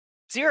really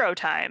zero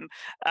time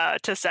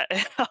to set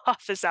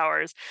office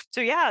hours. So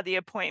yeah, the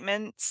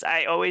appointments,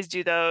 I always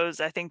do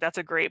those. I think that's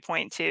a great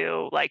point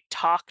too. Like,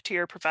 talk to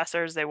your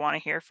professors. They want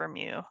to hear from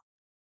you.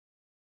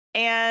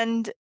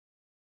 And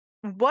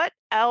what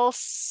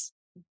else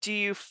do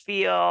you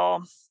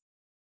feel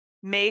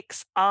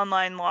makes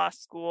online law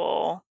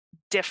school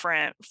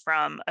different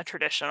from a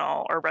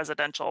traditional or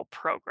residential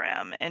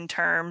program in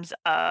terms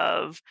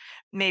of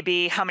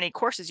maybe how many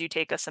courses you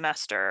take a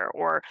semester,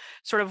 or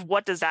sort of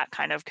what does that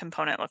kind of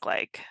component look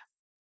like?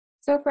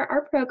 So for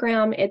our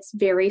program, it's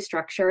very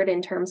structured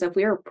in terms of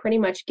we are pretty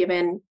much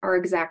given our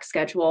exact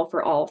schedule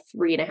for all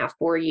 3.5,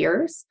 4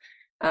 years,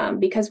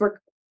 because we're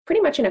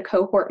pretty much in a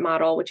cohort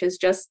model, which is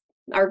just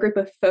our group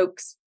of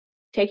folks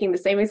taking the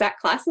same exact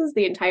classes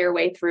the entire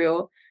way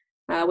through,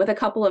 with a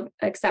couple of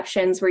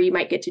exceptions where you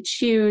might get to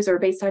choose, or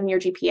based on your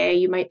GPA,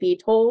 you might be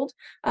told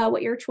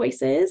what your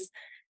choice is.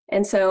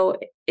 And so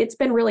it's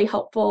been really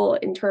helpful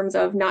in terms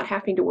of not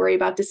having to worry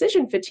about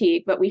decision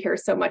fatigue that we hear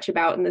so much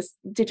about in this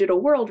digital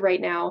world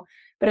right now.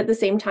 But at the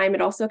same time,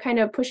 it also kind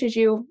of pushes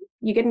you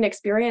get an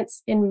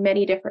experience in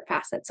many different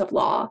facets of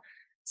law.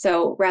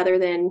 So rather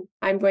than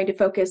I'm going to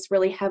focus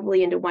really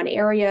heavily into one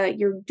area,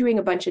 you're doing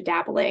a bunch of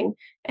dabbling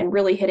and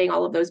really hitting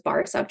all of those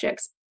bar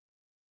subjects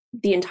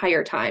the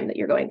entire time that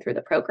you're going through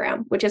the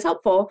program, which is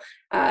helpful.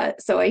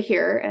 So I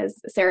hear, as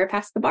Sarah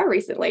passed the bar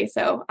recently,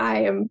 so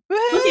I am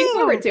looking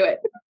forward to it.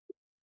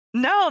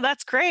 No,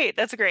 that's great.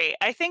 That's great.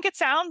 I think it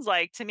sounds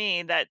like to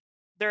me that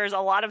there's a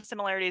lot of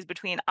similarities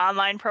between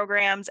online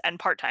programs and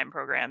part-time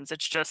programs.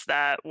 It's just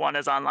that one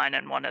is online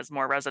and one is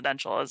more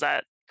residential. Is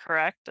that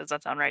correct? Does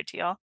that sound right to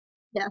y'all?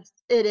 Yes,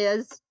 it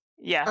is.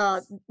 Yeah.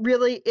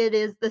 Really, it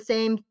is the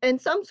same. And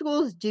some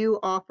schools do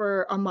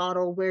offer a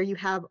model where you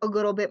have a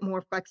little bit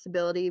more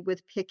flexibility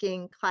with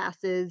picking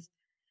classes,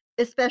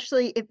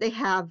 especially if they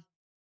have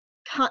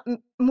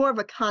more of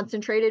a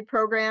concentrated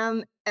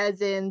program,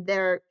 as in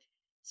they're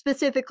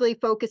specifically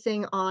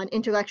focusing on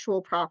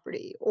intellectual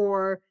property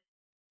or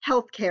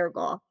healthcare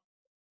law.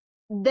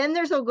 Then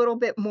there's a little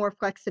bit more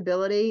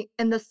flexibility,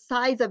 and the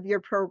size of your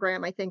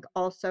program, I think,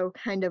 also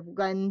kind of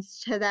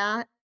lends to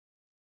that.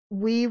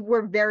 We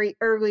were very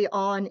early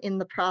on in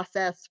the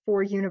process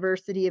for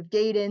University of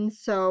Dayton,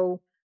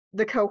 so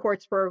the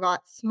cohorts were a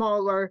lot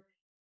smaller.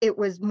 It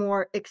was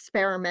more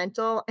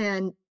experimental,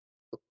 and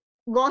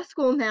law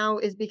school now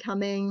is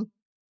becoming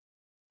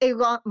a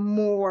lot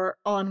more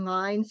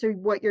online. So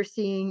what you're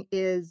seeing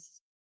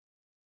is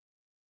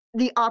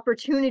the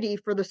opportunity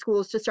for the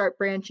schools to start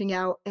branching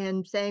out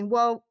and saying,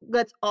 well,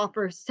 let's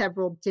offer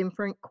several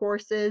different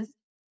courses.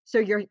 So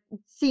you're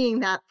seeing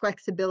that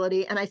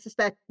flexibility. And I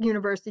suspect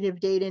University of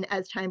Dayton,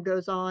 as time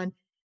goes on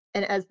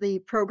and as the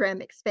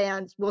program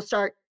expands, will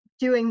start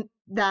doing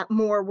that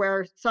more,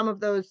 where some of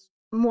those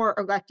more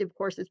elective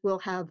courses will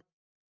have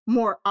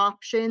more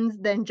options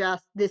than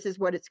just this is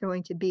what it's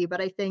going to be. But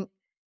I think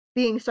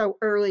being so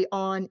early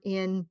on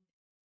in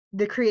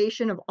the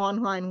creation of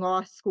online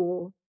law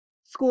school,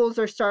 schools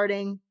are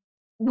starting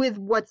with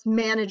what's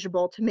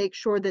manageable to make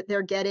sure that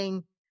they're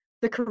getting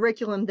the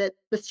curriculum that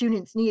the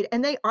students need.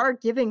 And they are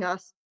giving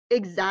us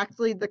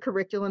exactly the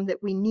curriculum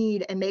that we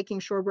need, and making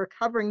sure we're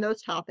covering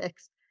those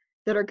topics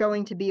that are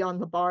going to be on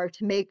the bar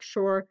to make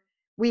sure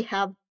we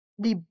have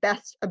the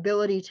best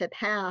ability to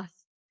pass.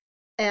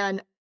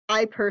 And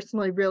I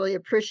personally really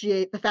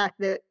appreciate the fact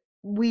that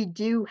we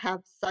do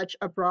have such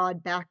a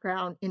broad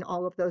background in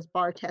all of those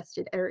bar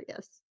tested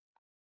areas.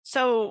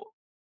 So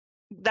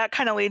that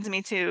kind of leads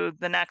me to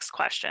the next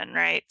question,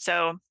 right?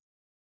 So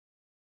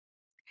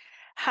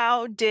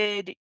how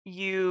did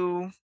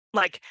you,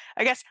 like,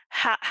 I guess,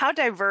 how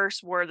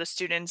diverse were the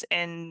students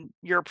in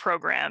your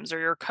programs or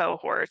your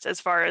cohorts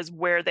as far as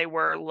where they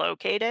were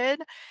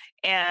located?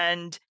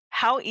 And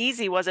how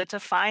easy was it to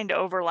find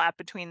overlap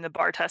between the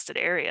bar tested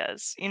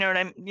areas? You know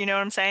what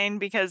I'm saying?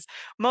 Because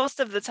most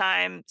of the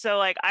time, so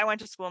like I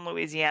went to school in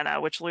Louisiana,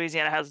 which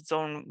Louisiana has its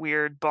own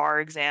weird bar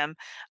exam.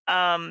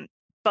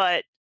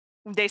 But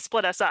they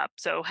split us up.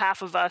 So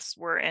half of us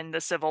were in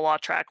the civil law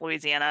track,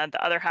 Louisiana,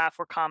 the other half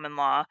were common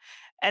law.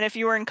 And if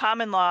you were in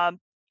common law,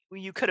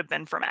 you could have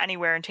been from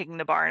anywhere and taking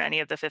the bar in any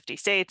of the 50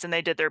 states, and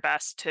they did their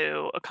best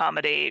to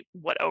accommodate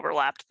what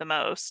overlapped the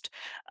most.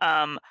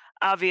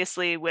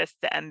 Obviously, with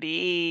the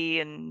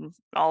MBE and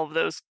all of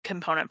those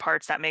component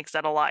parts, that makes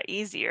that a lot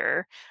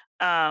easier.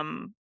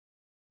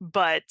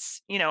 But,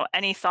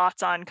 any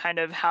thoughts on kind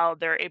of how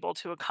they're able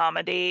to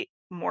accommodate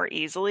more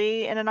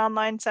easily in an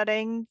online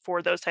setting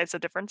for those types of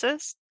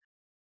differences?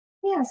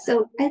 Yeah,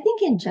 so I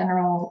think in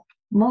general,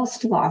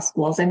 most law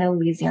schools, I know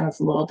Louisiana's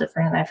a little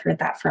different, and I've heard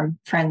that from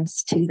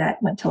friends too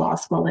that went to law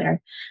school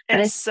there. But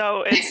It's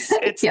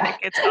yeah,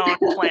 like its own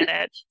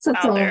planet so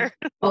it's out there.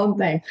 own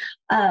thing.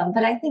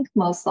 But I think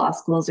most law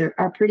schools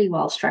are pretty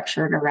well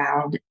structured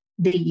around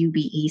the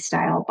UBE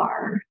style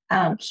bar.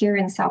 Here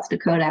in South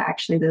Dakota,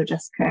 actually, though,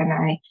 Jessica and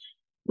I,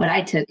 what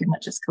I took and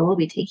what Jessica will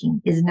be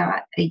taking is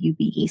not a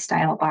UBE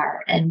style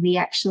bar. And we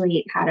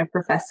actually had a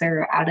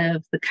professor, out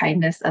of the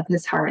kindness of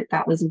his heart,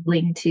 that was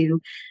willing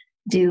to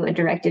do a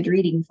directed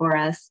reading for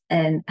us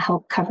and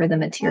help cover the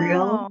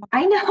material. Wow,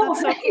 I know, that's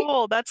so right?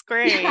 cool. That's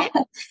Yeah.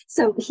 great.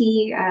 So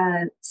he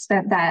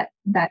spent that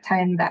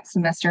time, that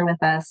semester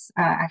with us,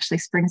 actually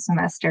spring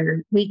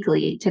semester,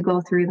 weekly, to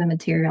go through the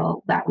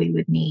material that we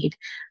would need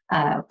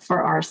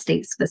for our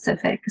state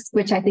specifics,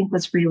 which I think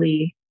was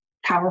really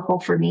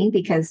powerful for me,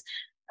 because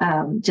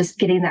just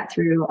getting that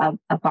through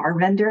a bar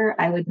vendor,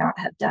 I would not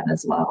have done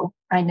as well.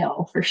 I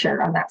know for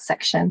sure on that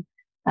section,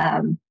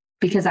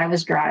 because I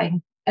was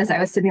drawing as I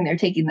was sitting there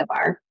taking the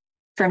bar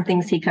from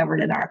things he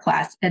covered in our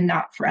class and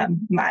not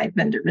from my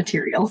vendor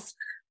materials.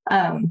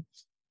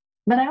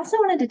 But I also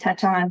wanted to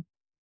touch on,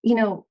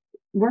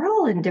 we're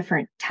all in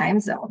different time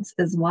zones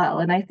as well.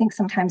 And I think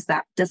sometimes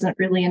that doesn't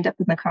really end up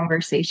in the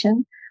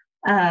conversation,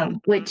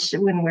 which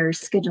when we're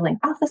scheduling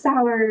office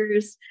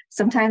hours,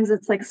 sometimes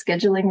it's like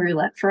scheduling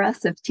roulette for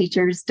us if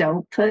teachers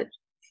don't put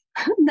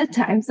the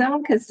time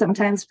zone, because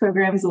sometimes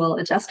programs will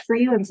adjust for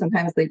you and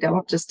sometimes they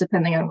don't, just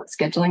depending on what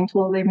scheduling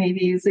tool they may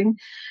be using.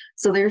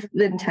 So there's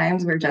been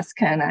times where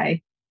Jessica and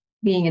I,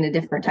 being in a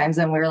different time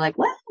zone, we were like,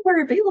 well,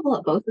 we're available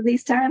at both of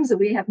these times,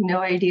 and we have no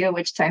idea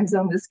which time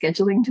zone the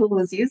scheduling tool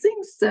is using.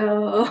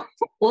 So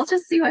we'll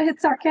just see what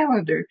hits our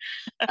calendar,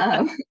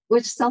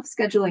 which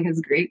self-scheduling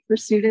is great for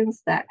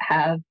students that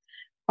have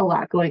a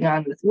lot going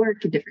on with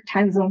work in different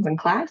time zones and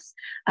class.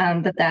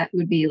 But that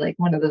would be like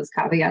one of those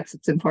caveats.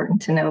 It's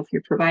important to know, if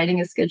you're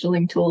providing a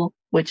scheduling tool,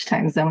 which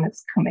time zone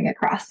it's coming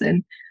across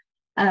in.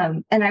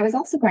 And I was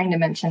also going to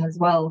mention as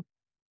well,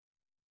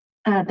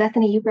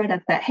 Bethany, you brought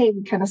up that, hey,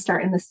 we kind of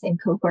start in the same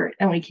cohort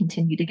and we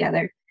continue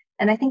together.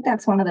 And I think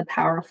that's one of the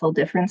powerful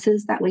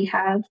differences that we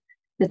have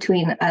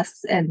between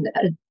us and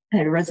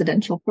a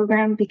residential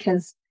program,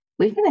 because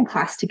we've been in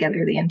class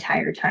together the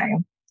entire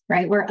time,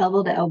 right? We're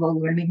elbow to elbow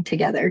learning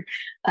together,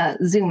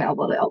 Zoom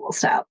elbow to elbow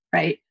style,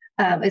 right?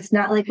 It's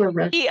not like we're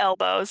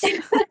elbows.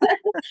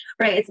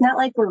 right. It's not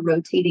like we're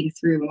rotating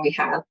through and we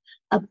have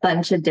a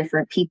bunch of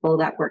different people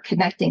that we're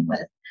connecting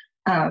with.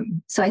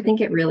 So I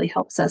think it really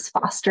helps us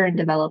foster and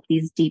develop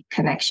these deep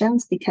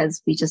connections,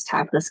 because we just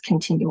have this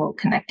continual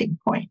connecting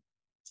point.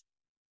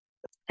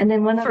 And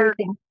then one other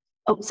thing.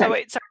 Oh, sorry.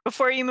 Wait, sorry.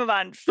 Before you move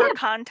on, for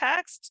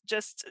context,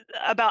 just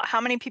about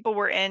how many people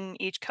were in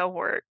each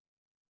cohort?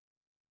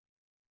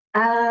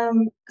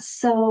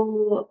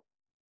 So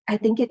I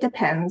think it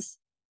depends.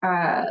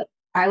 I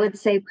would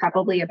say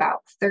probably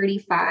about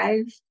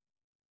 35.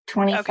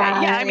 25. Okay.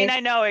 Yeah. I mean, I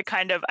know it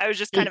kind of, I was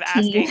just kind 18. of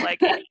asking,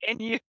 like,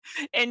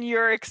 in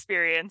your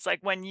experience, like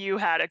when you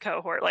had a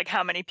cohort, like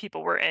how many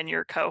people were in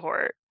your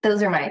cohort?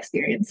 Those are my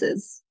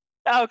experiences.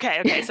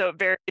 Okay. So it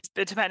varies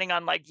depending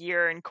on like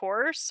year and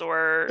course,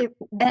 or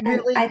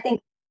I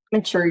think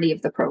maturity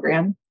of the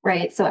program,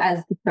 right? So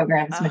as the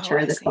programs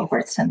mature, the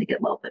cohorts tend to get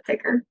a little bit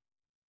bigger.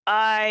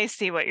 I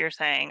see what you're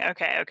saying.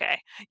 Okay.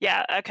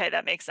 Yeah. Okay.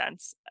 That makes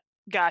sense.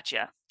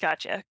 Gotcha.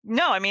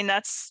 No, I mean,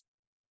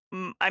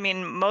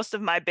 most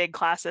of my big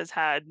classes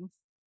had,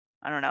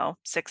 I don't know,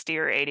 60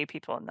 or 80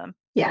 people in them.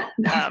 Yeah.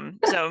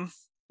 So,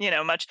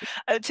 much.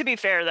 To be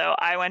fair, though,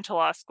 I went to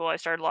law school. I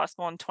started law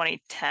school in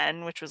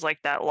 2010, which was like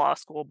that law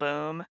school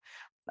boom.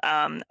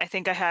 I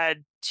think I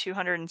had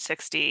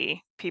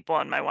 260 people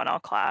in my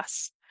 1L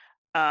class.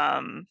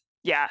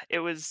 Yeah, it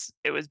was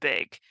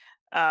big.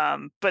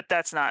 But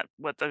that's not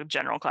what the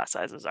general class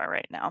sizes are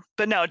right now.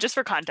 But no, just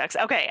for context.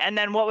 Okay. And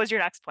then what was your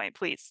next point,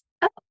 please?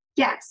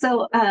 Yeah.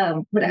 So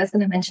what I was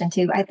going to mention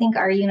too, I think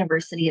our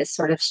university has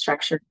sort of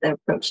structured the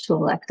approach to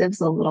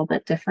electives a little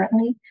bit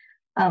differently.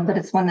 But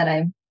it's one that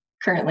I'm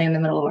currently in the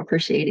middle of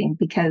appreciating,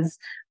 because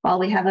while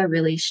we have a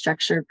really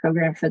structured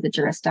program for the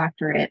Juris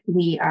Doctorate,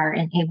 we are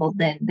enabled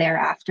then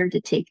thereafter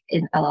to take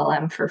an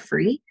LLM for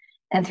free.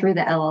 And through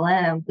the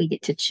LLM, we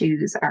get to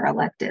choose our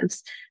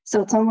electives.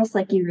 So it's almost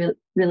like you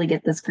really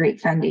get this great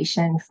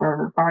foundation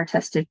for bar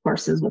tested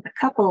courses with a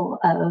couple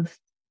of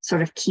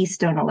sort of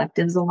keystone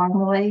electives along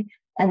the way.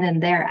 And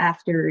then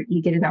thereafter,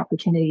 you get an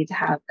opportunity to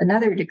have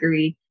another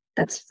degree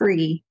that's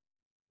free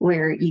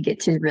where you get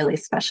to really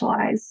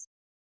specialize.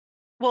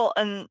 Well,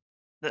 and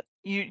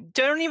you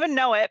don't even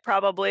know it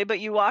probably, but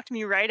you walked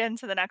me right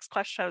into the next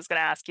question I was going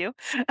to ask you,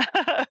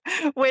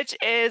 which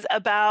is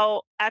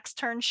about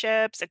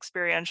externships,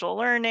 experiential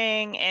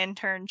learning,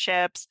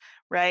 internships,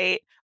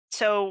 right?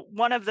 So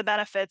one of the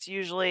benefits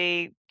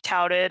usually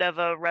touted of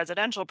a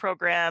residential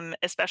program,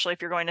 especially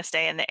if you're going to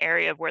stay in the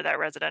area of where that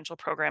residential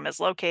program is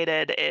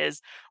located,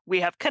 is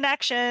we have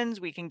connections.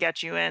 We can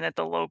get you in at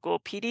the local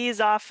PD's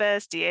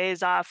office,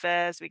 DA's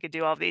office. We could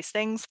do all these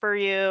things for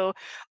you.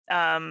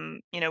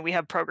 We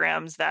have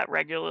programs that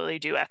regularly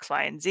do X,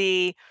 Y, and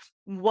Z.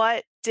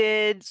 What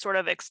did sort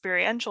of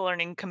experiential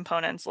learning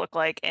components look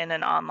like in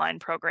an online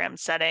program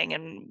setting,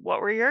 and what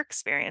were your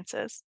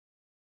experiences?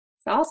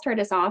 So I'll start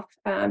us off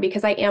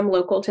because I am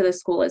local to the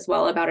school as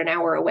well, about an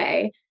hour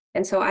away.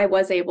 And so I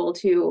was able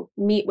to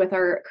meet with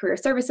our career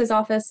services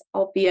office,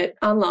 albeit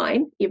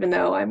online, even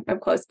though I'm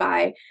close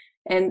by.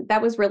 And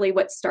that was really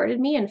what started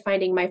me in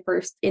finding my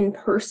first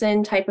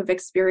in-person type of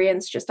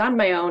experience just on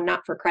my own,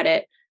 not for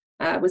credit.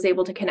 Was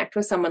able to connect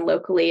with someone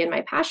locally in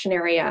my passion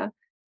area.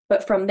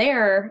 But from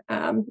there,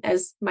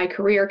 as my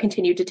career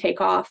continued to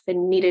take off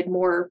and needed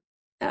more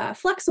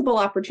flexible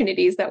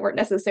opportunities that weren't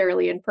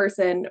necessarily in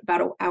person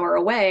about an hour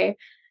away,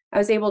 I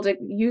was able to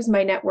use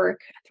my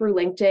network through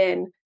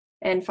LinkedIn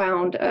and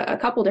found a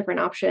couple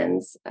different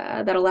options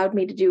that allowed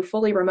me to do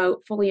fully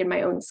remote, fully in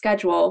my own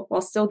schedule,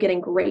 while still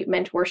getting great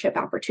mentorship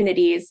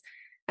opportunities.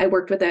 I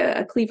worked with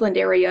a Cleveland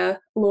area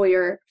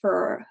lawyer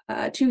for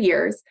 2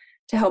 years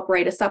to help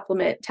write a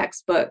supplement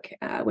textbook,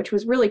 which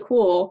was really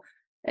cool.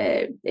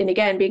 And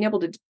again, being able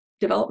to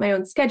develop my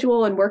own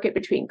schedule and work it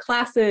between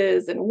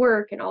classes and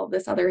work and all of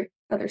this other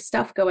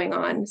stuff going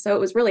on. So it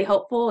was really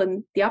helpful,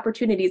 and the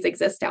opportunities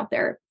exist out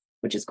there,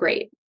 which is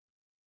great.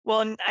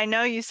 Well, and I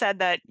know you said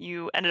that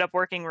you ended up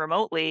working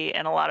remotely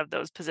in a lot of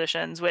those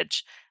positions,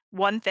 which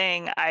one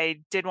thing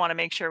I did want to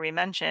make sure we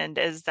mentioned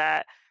is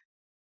that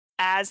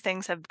as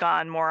things have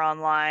gone more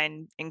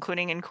online,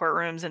 including in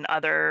courtrooms and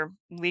other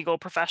legal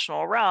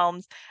professional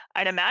realms,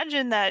 I'd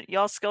imagine that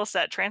y'all's skill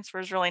set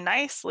transfers really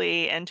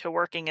nicely into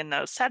working in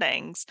those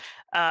settings.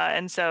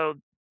 And so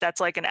that's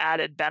like an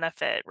added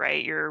benefit,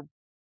 right? You're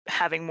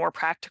having more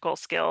practical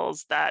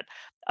skills that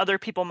other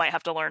people might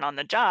have to learn on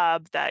the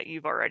job that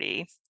you've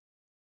already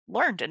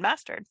learned and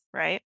mastered,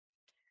 right?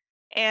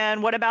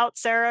 And what about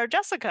Sarah or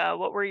Jessica?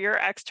 What were your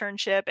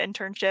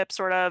internship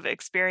sort of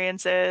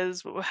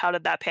experiences? How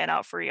did that pan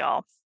out for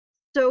y'all?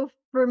 So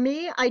for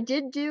me, I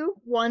did do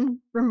one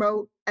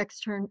remote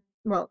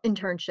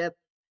internship,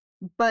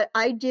 but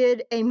I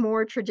did a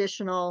more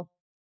traditional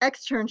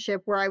externship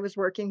where I was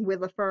working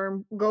with a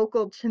firm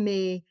local to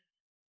me.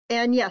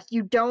 And yes,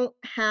 you don't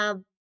have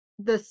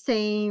the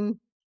same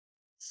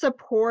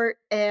support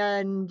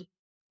and,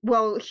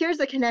 well, here's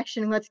a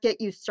connection, let's get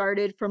you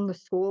started from the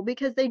school,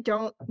 because they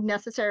don't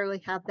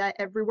necessarily have that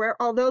everywhere,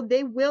 although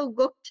they will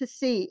look to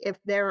see if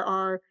there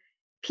are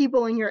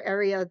people in your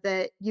area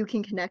that you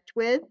can connect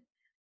with.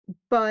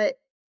 But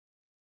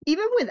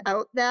even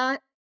without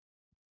that,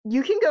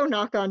 you can go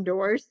knock on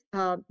doors.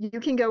 You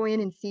can go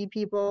in and see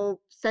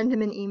people, send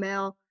them an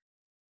email.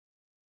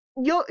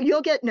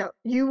 You'll get no.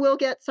 You will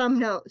get some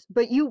no's,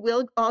 but you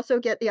will also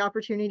get the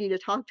opportunity to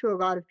talk to a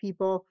lot of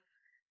people,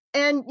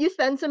 and you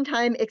spend some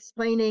time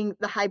explaining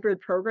the hybrid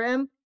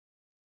program.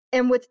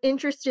 And what's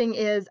interesting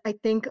is I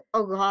think a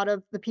lot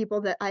of the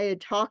people that I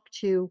had talked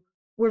to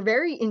were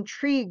very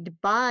intrigued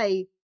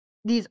by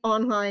these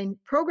online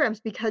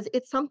programs because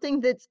it's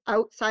something that's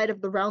outside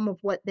of the realm of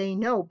what they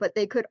know, but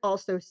they could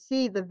also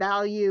see the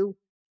value,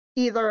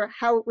 either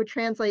how it would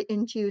translate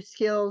into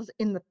skills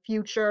in the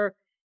future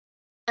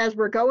as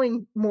we're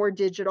going more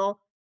digital,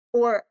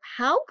 or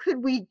how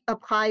could we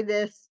apply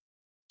this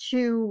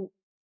to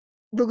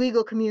the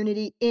legal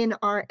community in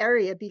our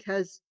area,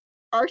 because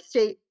our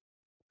state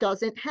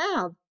doesn't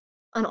have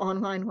an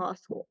online law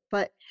school.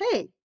 But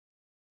hey,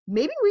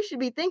 maybe we should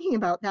be thinking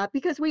about that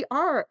because we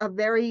are a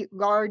very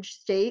large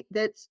state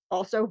that's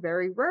also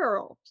very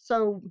rural.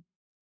 So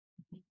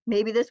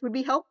maybe this would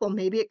be helpful.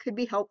 Maybe it could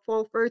be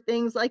helpful for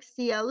things like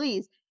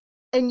CLEs.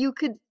 And you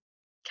could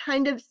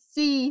kind of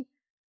see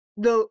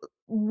the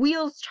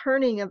wheels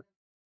turning of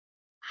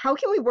how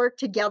can we work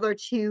together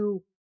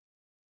to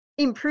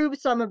improve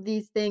some of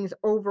these things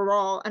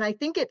overall. And I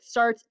think it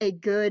starts a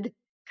good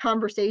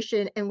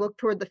conversation and look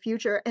toward the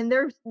future. And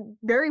they're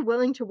very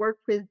willing to work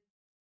with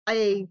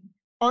a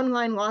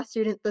online law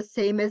student the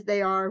same as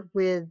they are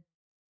with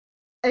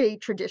a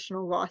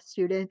traditional law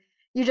student.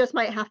 You just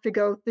might have to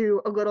go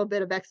through a little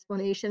bit of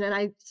explanation. And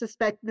I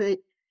suspect that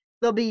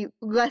there'll be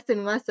less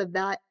and less of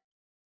that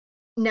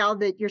now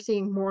that you're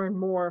seeing more and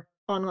more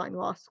online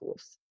law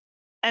schools.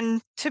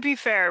 And to be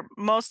fair,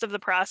 most of the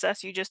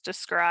process you just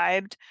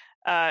described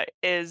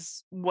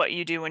is what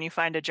you do when you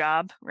find a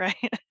job, right?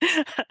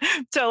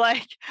 So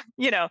like,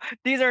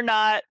 these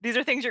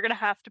are things you're going to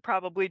have to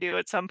probably do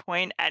at some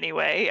point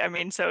anyway. I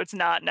mean, so it's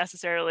not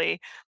necessarily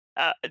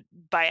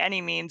by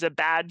any means a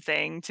bad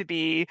thing to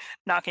be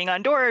knocking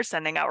on doors,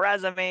 sending out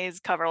resumes,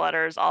 cover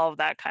letters, all of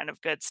that kind of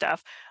good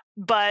stuff.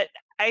 But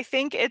I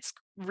think it's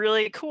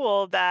really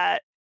cool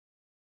that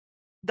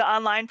the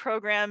online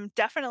program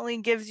definitely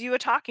gives you a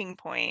talking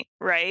point,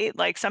 right?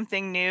 Like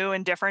something new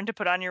and different to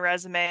put on your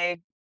resume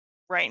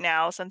right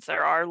now, since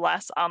there are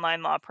less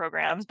online law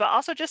programs, but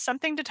also just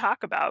something to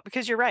talk about,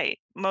 because you're right.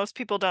 Most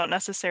people don't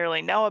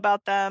necessarily know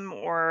about them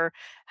or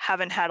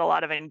haven't had a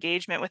lot of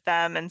engagement with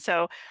them. And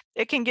so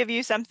it can give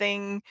you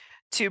something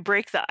to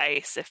break the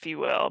ice, if you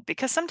will,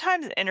 because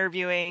sometimes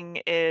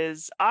interviewing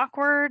is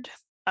awkward.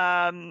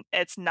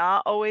 It's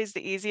not always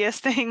the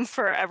easiest thing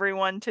for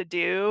everyone to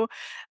do.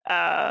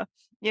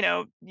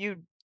 You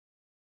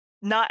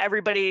not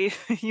everybody,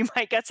 you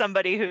might get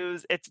somebody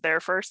it's their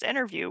first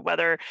interview,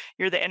 whether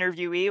you're the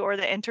interviewee or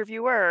the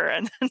interviewer.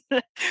 And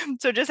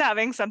so just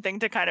having something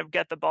to kind of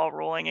get the ball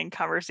rolling in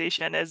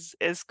conversation is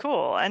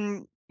cool.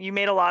 And you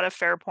made a lot of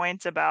fair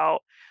points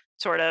about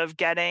sort of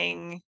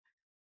getting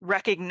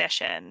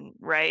recognition,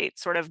 right?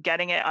 Sort of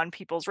getting it on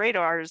people's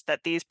radars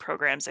that these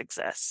programs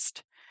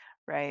exist,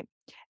 right?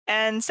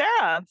 And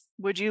Sarah,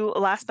 would you,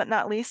 last but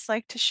not least,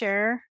 like to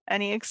share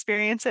any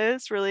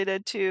experiences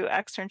related to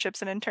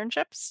externships and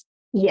internships?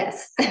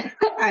 Yes,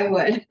 I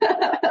would.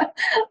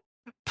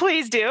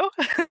 Please do.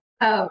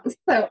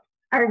 So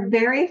our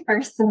very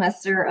first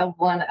semester of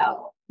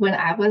 1L, when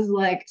I was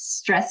like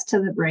stressed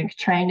to the brink,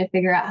 trying to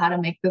figure out how to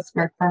make this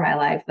work for my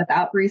life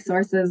without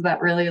resources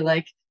that really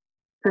like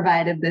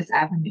provided this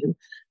avenue,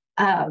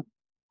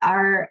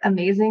 our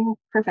amazing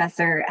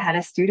professor had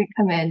a student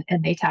come in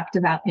and they talked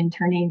about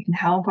interning and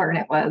how important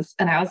it was.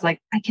 And I was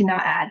like, I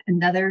cannot add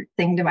another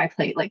thing to my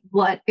plate. Like,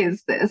 what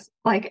is this?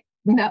 Like,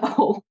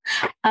 no.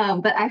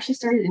 But I actually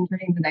started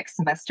interning the next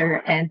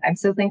semester, and I'm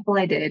so thankful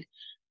I did.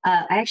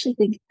 I actually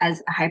think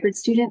as a hybrid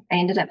student, I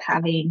ended up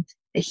having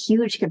a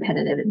huge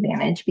competitive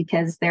advantage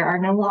because there are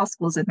no law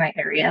schools in my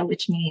area,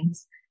 which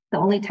means the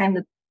only time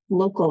that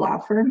local law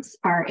firms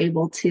are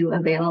able to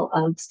avail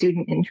of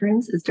student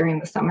interns is during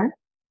the summer.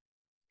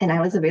 And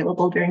I was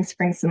available during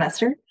spring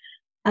semester.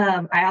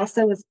 I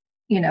also was,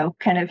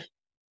 kind of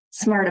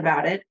smart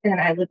about it.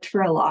 And I looked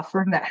for a law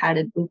firm that had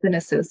an open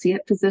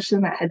associate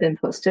position that had been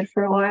posted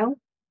for a while.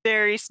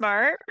 Very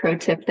smart. Pro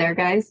tip there,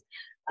 guys.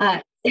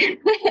 And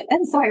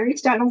so I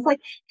reached out and I was like,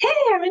 hey,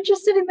 I'm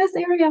interested in this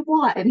area of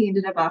law. And he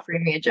ended up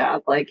offering me a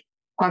job like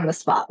on the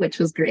spot, which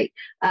was great.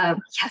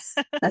 Yes,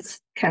 that's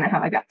kind of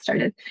how I got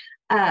started.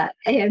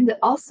 And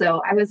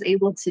also I was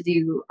able to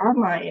do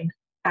online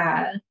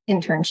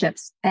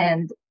internships,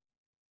 and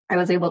I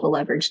was able to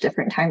leverage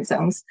different time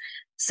zones.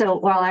 So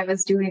while I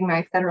was doing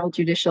my federal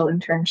judicial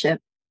internship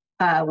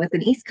with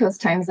an East Coast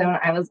time zone,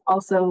 I was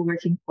also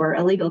working for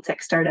a legal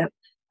tech startup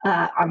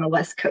on the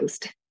West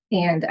Coast.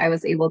 And I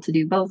was able to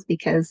do both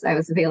because I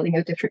was availing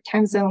of different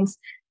time zones,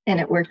 and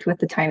it worked with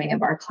the timing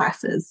of our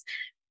classes.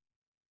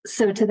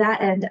 So to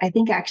that end, I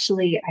think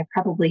actually I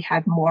probably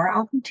had more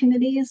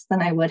opportunities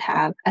than I would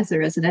have as a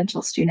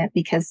residential student,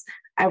 because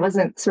I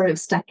wasn't sort of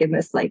stuck in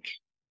this like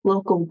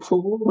local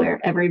pool where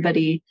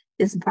everybody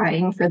is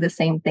vying for the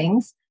same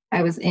things.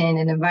 I was in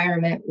an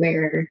environment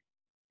where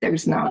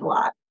there's not a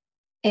lot.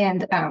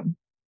 And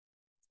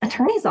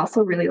attorneys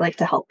also really like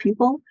to help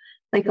people,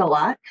 like a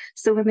lot.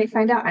 So when they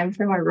find out I'm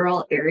from a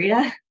rural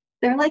area,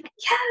 they're like,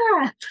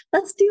 yeah,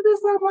 let's do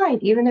this online,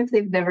 even if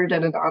they've never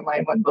done an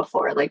online one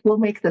before. Like, we'll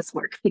make this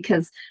work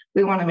because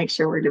we want to make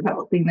sure we're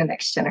developing the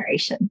next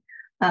generation,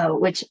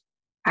 which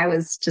I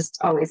was just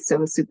always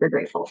so super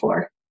grateful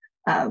for.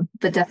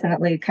 But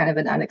definitely kind of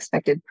an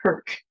unexpected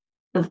perk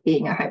of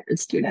being a hybrid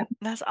student.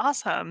 That's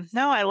awesome.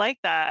 No, I like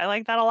that. I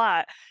like that a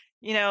lot.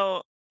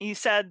 You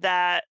said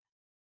that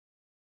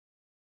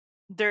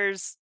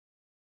there's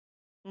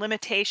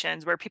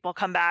limitations where people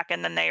come back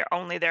and then they are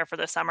only there for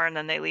the summer and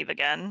then they leave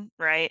again,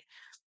 right?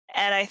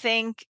 And I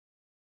think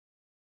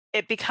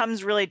it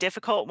becomes really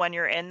difficult when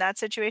you're in that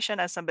situation,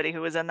 as somebody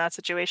who was in that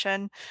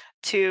situation,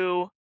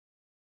 to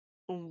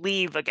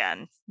leave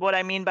again. What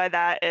I mean by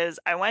that is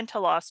I went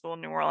to law school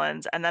in New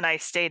Orleans and then I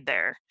stayed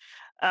there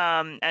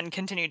and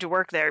continued to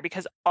work there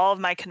because all of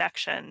my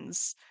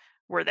connections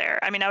were there.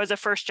 I mean, I was a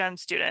first gen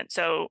student,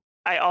 so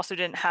I also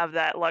didn't have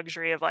that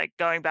luxury of like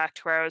going back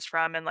to where I was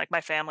from and like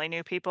my family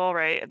knew people,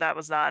 right? That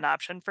was not an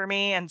option for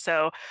me. And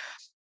so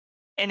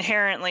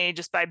inherently,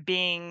 just by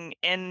being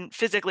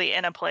physically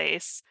in a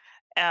place,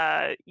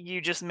 you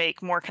just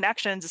make more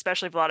connections,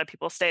 especially if a lot of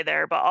people stay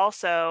there. But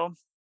also,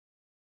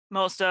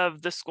 most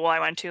of the school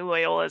I went to,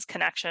 Loyola's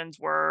connections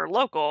were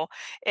local.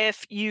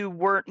 If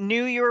you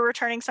knew you were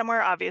returning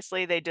somewhere,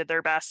 obviously they did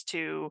their best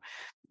to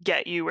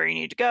get you where you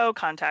need to go,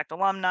 contact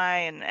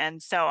alumni,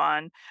 and so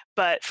on.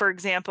 But for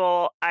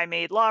example, I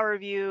made law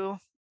review.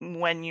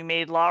 When you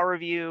made law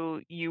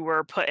review, you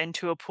were put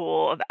into a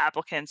pool of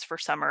applicants for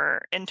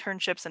summer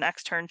internships and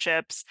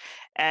externships,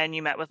 and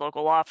you met with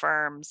local law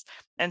firms.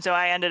 And so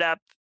I ended up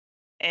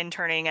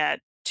interning I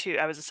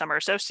was a summer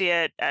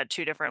associate at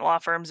 2 different law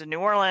firms in New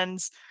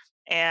Orleans.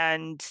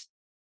 And,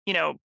 you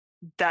know,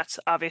 that's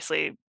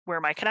obviously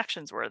where my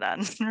connections were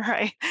then,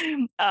 right?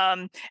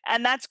 And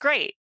that's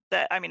great.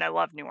 I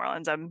love New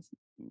Orleans.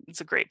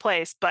 It's a great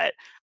place. But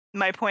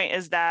my point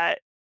is that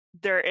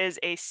there is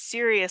a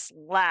serious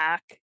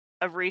lack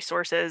of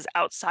resources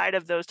outside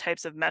of those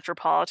types of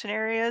metropolitan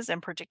areas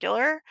in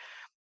particular,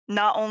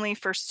 not only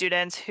for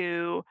students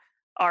who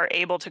are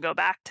able to go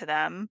back to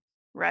them,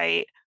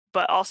 right?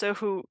 But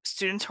also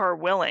students who are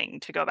willing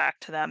to go back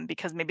to them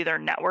because maybe their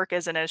network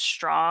isn't as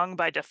strong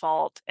by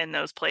default in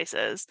those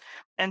places.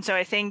 And so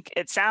I think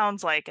it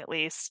sounds like, at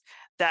least,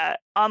 that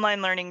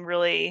online learning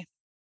really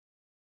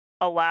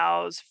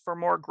allows for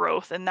more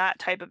growth in that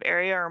type of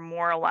area, or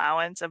more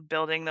allowance of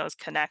building those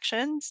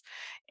connections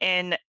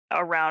in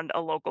around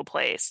a local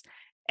place.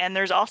 And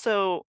there's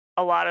also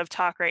a lot of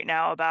talk right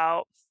now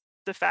about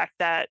the fact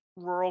that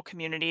rural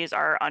communities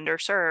are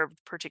underserved,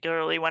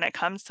 particularly when it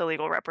comes to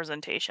legal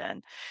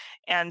representation.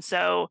 And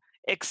so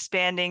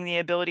expanding the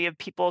ability of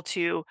people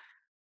to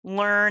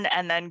learn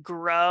and then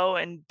grow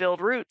and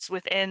build roots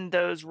within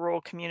those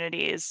rural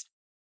communities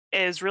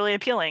is really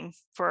appealing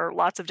for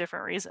lots of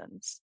different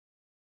reasons.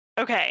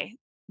 Okay,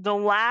 the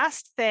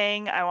last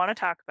thing I want to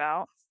talk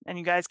about, and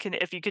you guys can,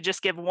 if you could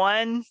just give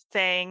one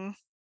thing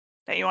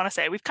that you want to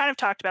say. We've kind of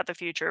talked about the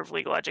future of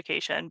legal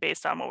education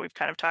based on what we've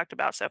kind of talked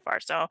about so far.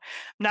 So I'm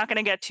not going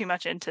to get too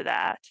much into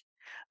that.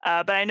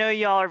 But I know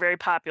y'all are very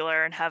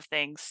popular and have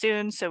things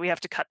soon, so we have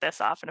to cut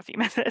this off in a few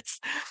minutes.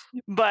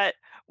 But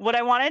what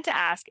I wanted to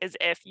ask is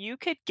if you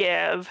could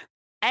give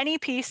any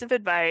piece of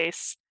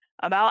advice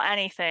about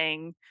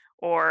anything,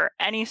 or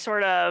any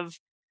sort of,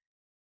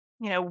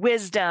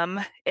 wisdom,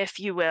 if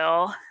you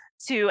will,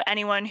 to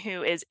anyone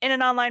who is in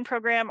an online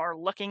program or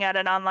looking at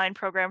an online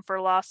program for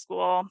law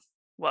school,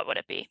 what would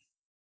it be?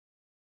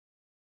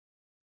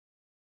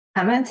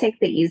 I'm going to take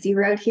the easy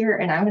road here,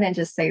 and I'm going to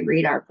just say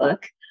read our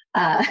book.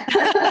 Uh,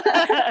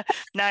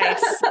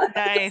 Nice,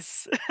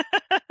 nice.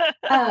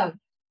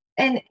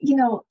 and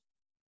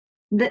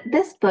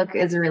this book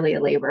is really a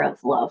labor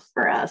of love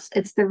for us.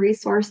 It's the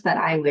resource that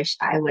I wish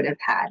I would have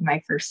had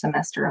my first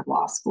semester of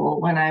law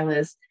school when I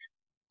was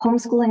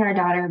homeschooling our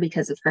daughter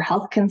because of her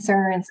health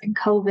concerns and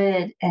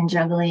COVID, and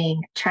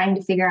juggling, trying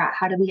to figure out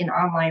how to be an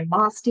online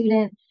law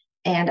student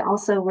and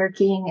also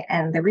working.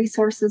 And the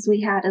resources we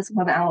had as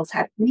well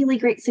had really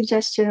great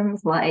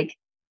suggestions like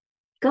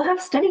go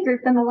have study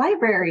group in the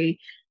library,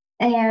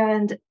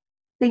 and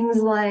things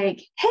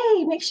like,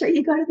 hey, make sure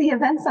you go to the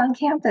events on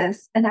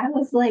campus. And I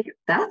was like,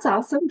 that's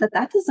awesome, but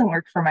that doesn't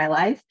work for my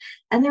life.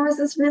 And there was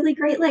this really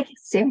great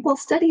sample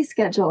study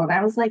schedule. And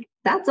I was like,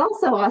 that's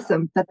also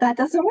awesome, but that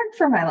doesn't work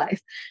for my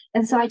life.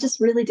 And so I just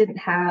really didn't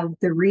have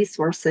the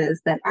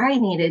resources that I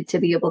needed to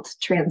be able to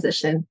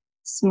transition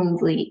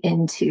smoothly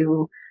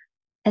into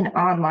an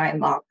online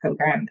law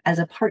program as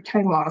a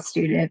part-time law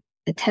student,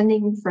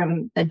 attending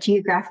from a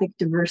geographic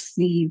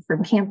diversity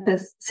from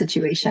campus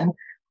situation.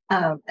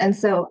 And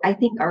so I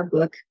think our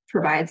book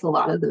provides a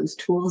lot of those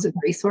tools and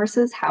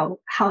resources, how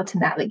to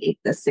navigate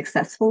this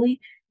successfully,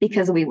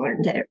 because we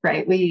learned it,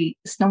 right? We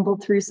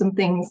stumbled through some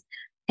things,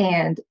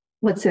 and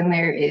what's in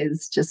there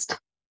is just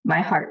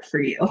my heart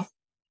for you.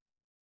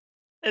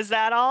 Is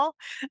that all?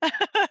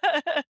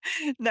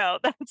 No,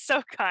 that's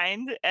so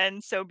kind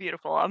and so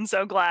beautiful. I'm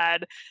so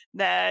glad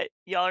that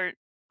y'all are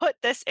put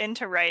this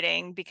into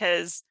writing,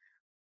 because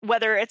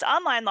whether it's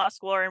online law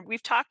school, or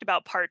we've talked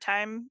about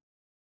part-time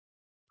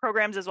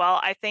programs as well,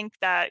 I think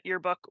that your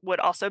book would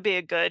also be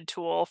a good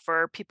tool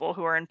for people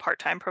who are in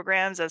part-time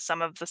programs, as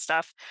some of the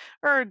stuff,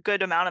 or a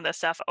good amount of the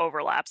stuff,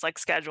 overlaps, like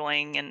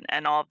scheduling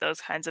and all of those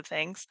kinds of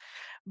things.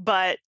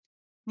 But,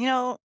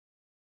 law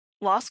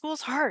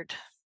school's hard.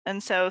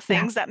 And so Yeah.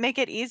 things that make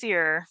it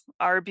easier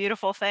are a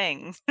beautiful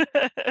thing.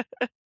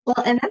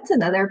 Well, and that's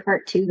another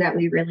part too that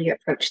we really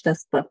approached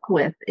this book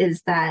with,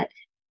 is that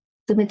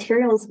the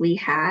materials we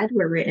had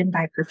were written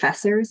by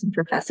professors, and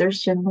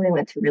professors generally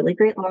went to really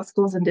great law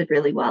schools and did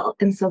really well.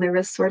 And so there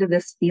was sort of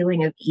this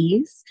feeling of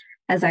ease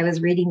as I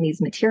was reading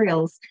these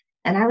materials,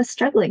 and I was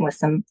struggling with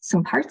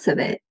some parts of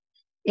it.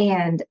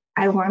 And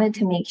I wanted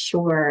to make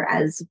sure,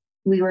 as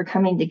we were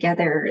coming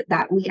together,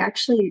 that we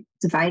actually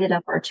divided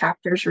up our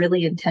chapters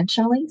really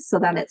intentionally, so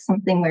that it's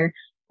something where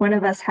one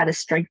of us had a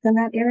strength in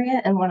that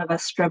area and one of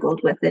us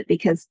struggled with it,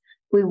 because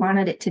we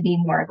wanted it to be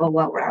more of a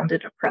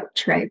well-rounded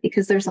approach, right?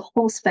 Because there's a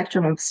whole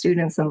spectrum of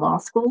students in law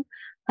school,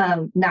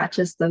 not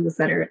just those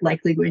that are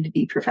likely going to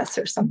be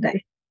professors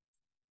someday.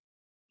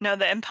 No,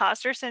 the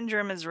imposter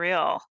syndrome is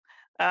real,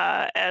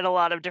 at a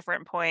lot of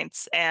different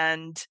points.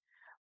 And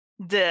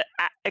the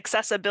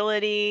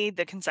accessibility,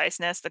 the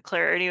conciseness, the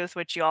clarity with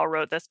which you all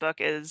wrote this book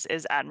is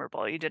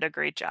admirable. You did a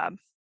great job.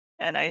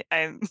 And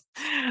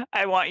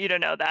I want you to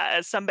know that,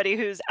 as somebody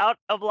who's out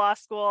of law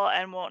school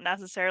and won't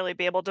necessarily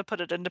be able to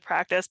put it into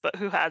practice, but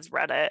who has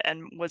read it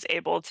and was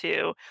able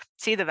to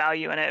see the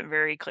value in it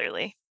very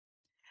clearly.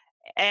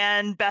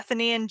 And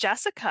Bethany and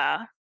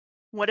Jessica,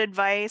 what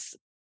advice,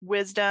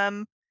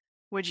 wisdom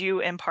would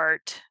you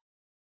impart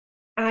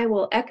I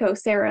will echo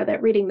Sarah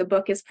that reading the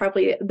book is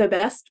probably the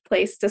best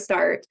place to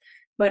start.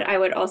 But I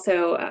would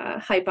also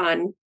hype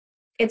on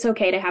it's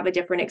okay to have a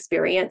different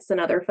experience than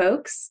other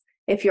folks.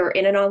 If you're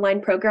in an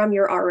online program,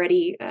 you're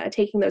already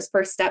taking those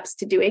first steps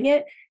to doing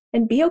it,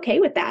 and be okay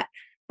with that.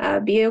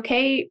 Be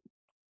okay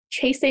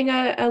chasing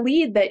a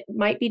lead that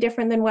might be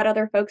different than what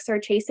other folks are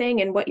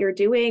chasing, and what you're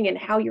doing and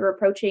how you're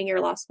approaching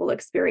your law school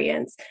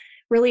experience.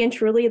 Really and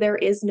truly, there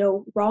is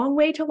no wrong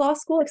way to law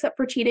school except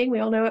for cheating. We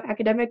all know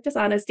academic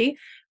dishonesty.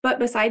 But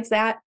besides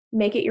that,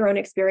 make it your own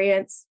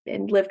experience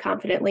and live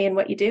confidently in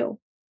what you do.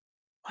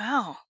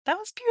 Wow, that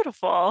was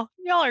beautiful.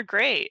 Y'all are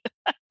great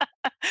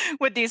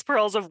with these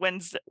pearls of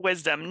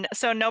wisdom.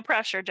 So no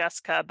pressure,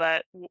 Jessica,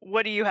 but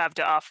what do you have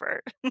to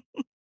offer?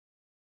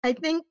 I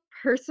think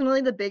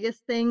personally, the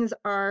biggest things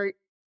are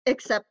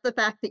accept the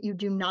fact that you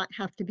do not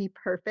have to be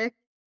perfect.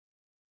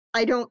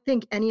 I don't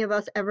think any of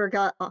us ever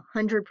got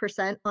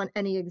 100% on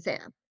any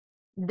exam.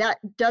 That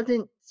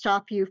doesn't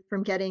stop you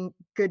from getting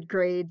good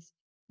grades.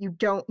 You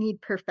don't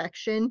need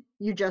perfection.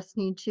 You just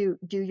need to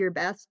do your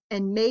best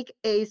and make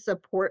a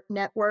support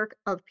network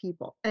of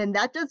people. And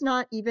that does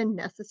not even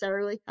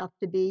necessarily have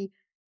to be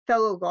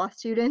fellow law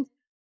students.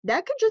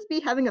 That could just be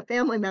having a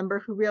family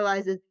member who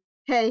realizes,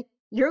 hey,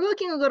 you're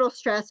looking a little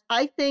stressed.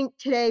 I think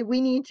today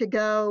we need to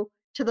go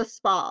to the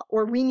spa,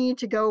 or we need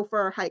to go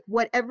for a hike.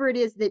 Whatever it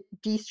is that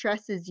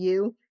de-stresses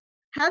you,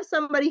 have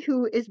somebody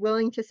who is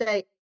willing to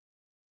say,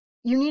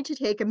 you need to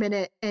take a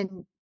minute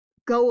and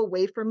go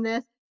away from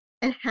this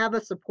and have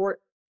a support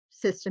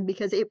system,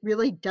 because it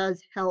really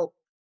does help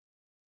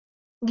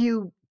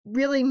you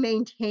really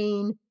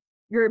maintain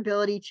your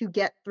ability to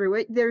get through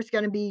it. There's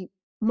going to be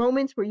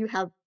moments where you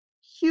have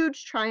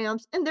huge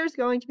triumphs, and there's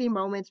going to be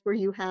moments where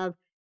you have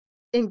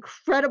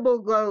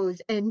incredible lows,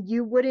 and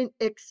you wouldn't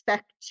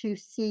expect to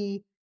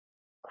see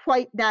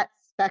quite that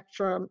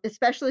spectrum,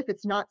 especially if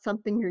it's not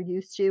something you're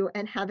used to.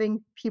 And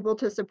having people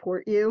to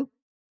support you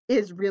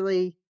is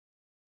really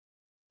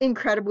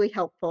incredibly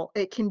helpful.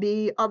 It can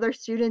be other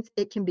students,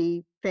 it can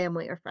be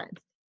family or friends,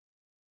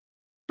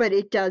 but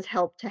it does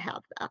help to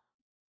have that.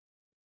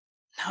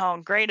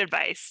 Oh, great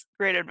advice.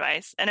 Great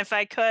advice. And if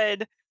I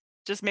could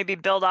just maybe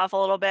build off a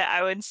little bit,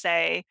 I would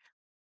say,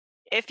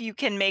 if you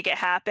can make it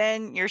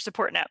happen, your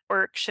support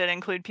network should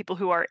include people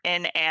who are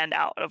in and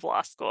out of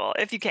law school,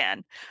 if you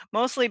can.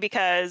 Mostly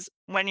because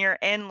when you're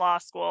in law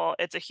school,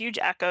 it's a huge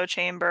echo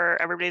chamber.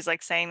 Everybody's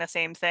like saying the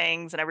same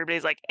things, and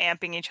everybody's like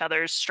amping each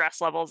other's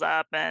stress levels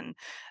up and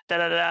da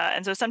da da.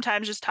 And so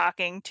sometimes just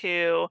talking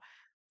to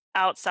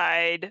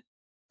outside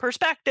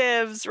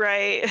perspectives,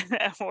 right?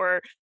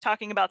 Or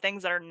talking about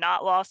things that are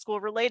not law school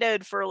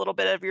related for a little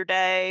bit of your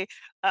day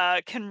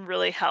can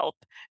really help.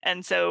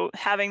 And so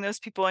having those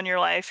people in your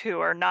life who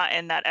are not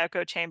in that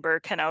echo chamber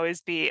can always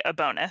be a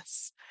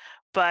bonus.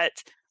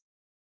 But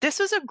this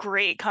was a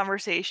great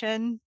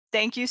conversation.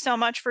 Thank you so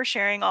much for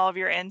sharing all of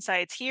your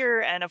insights here.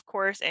 And of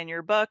course, in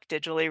your book,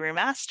 Digitally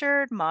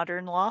Remastered,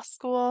 Modern Law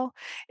School.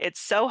 It's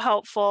so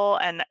helpful.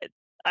 And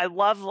I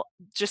love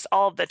just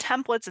all of the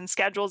templates and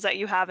schedules that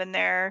you have in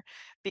there,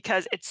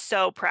 because it's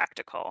so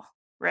practical,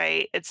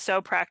 right? It's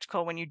so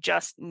practical when you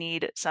just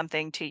need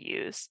something to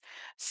use.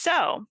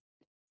 So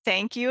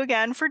thank you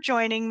again for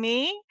joining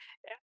me.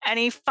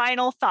 Any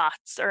final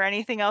thoughts or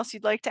anything else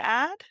you'd like to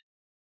add?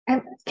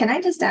 And can I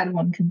just add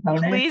one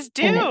component? Please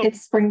do. And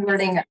it's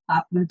springboarding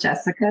off of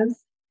Jessica's.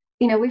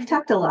 We've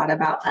talked a lot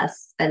about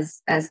us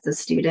as the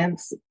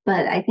students,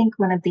 but I think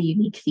one of the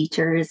unique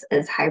features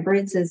as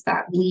hybrids is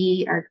that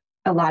we are,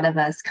 a lot of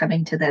us,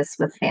 coming to this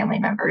with family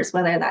members,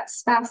 whether that's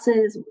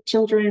spouses,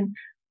 children,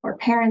 or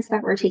parents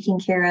that we're taking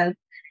care of.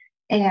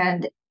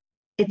 And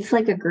it's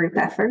like a group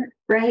effort,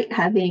 right?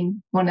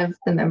 Having one of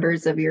the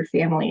members of your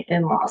family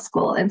in law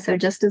school. And so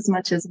just as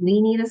much as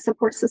we need a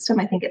support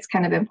system, I think it's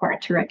kind of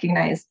important to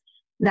recognize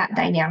that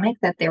dynamic,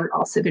 that they're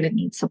also going to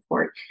need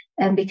support.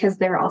 And because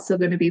they're also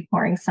going to be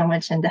pouring so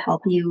much in to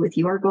help you with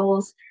your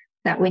goals,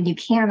 that when you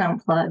can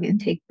unplug and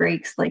take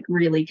breaks, like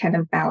really kind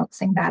of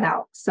balancing that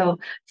out. So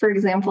for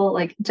example,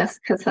 like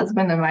Jessica's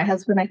husband and my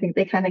husband, I think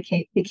they kind of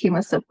became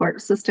a support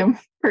system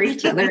for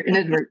each other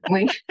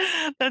inadvertently.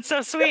 That's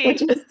so sweet.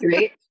 Which is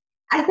great.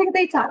 I think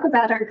they talk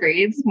about our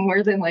grades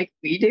more than like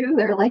we do.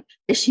 They're like,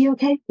 is she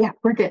okay? Yeah,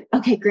 we're good.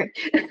 Okay, great.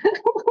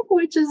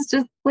 Which is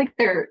just like,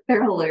 they're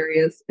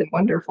hilarious and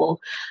wonderful.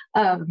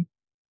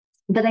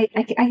 But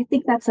I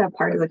think that's a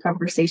part of the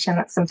conversation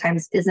that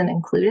sometimes isn't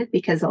included,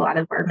 because a lot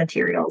of our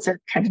materials are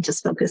kind of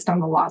just focused on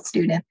the law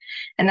student.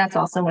 And that's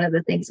also one of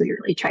the things we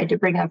really tried to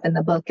bring up in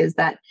the book, is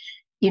that,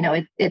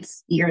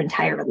 it's your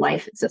entire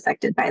life is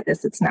affected by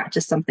this. It's not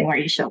just something where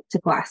you show up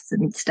to class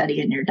and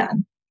study and you're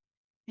done.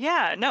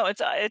 Yeah, no,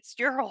 it's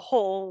your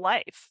whole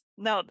life.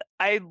 No,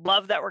 I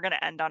love that we're going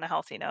to end on a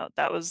healthy note.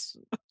 That's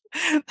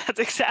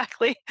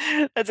exactly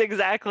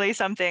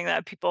something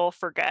that people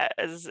forget,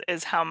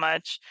 is how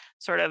much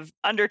sort of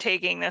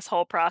undertaking this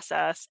whole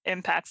process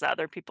impacts the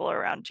other people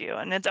around you.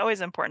 And it's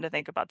always important to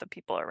think about the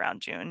people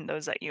around you and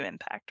those that you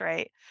impact,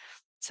 right?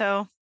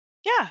 So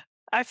yeah,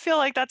 I feel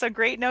like that's a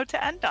great note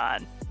to end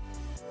on.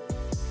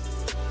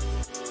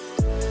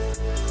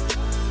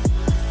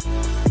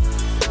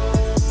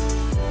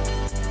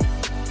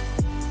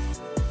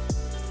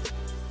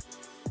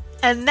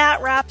 And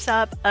that wraps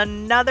up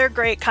another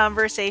great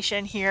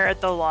conversation here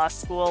at the Law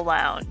School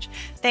Lounge.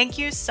 Thank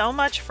you so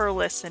much for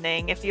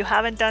listening. If you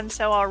haven't done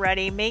so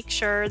already, make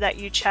sure that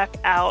you check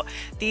out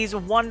these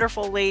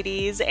wonderful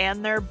ladies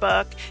and their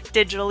book,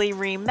 Digitally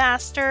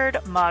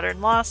Remastered,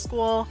 Modern Law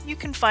School. You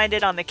can find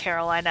it on the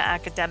Carolina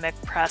Academic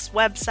Press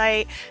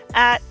website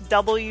at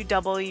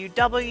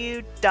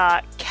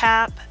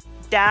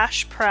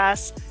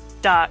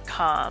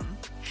www.cap-press.com.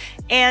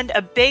 And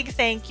a big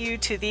thank you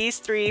to these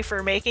three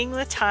for making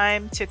the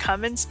time to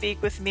come and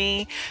speak with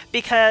me,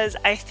 because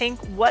I think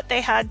what they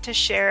had to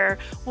share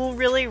will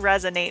really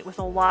resonate with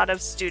a lot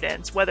of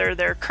students, whether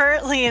they're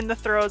currently in the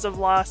throes of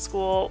law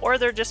school or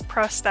they're just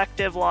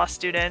prospective law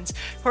students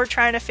who are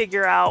trying to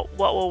figure out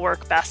what will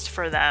work best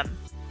for them.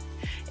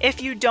 If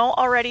you don't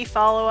already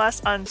follow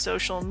us on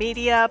social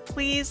media,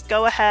 please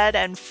go ahead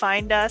and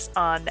find us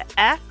on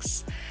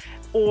X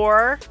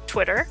or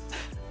Twitter,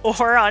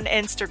 or on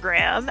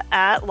Instagram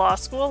at Law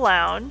School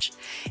Lounge.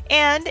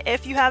 And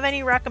if you have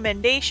any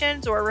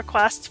recommendations or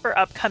requests for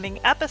upcoming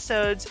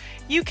episodes,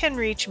 you can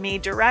reach me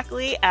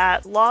directly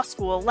at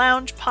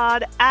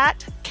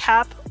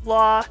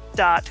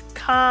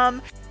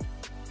lawschoolloungepod@caplaw.com.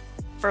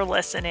 For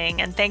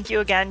listening, and thank you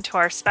again to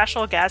our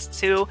special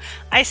guests who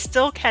I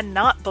still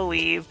cannot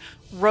believe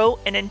wrote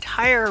an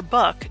entire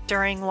book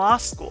during law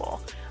school.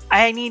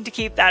 I need to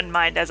keep that in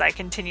mind as I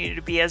continue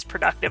to be as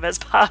productive as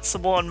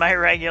possible in my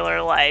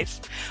regular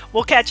life.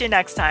 We'll catch you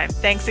next time.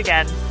 Thanks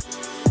again.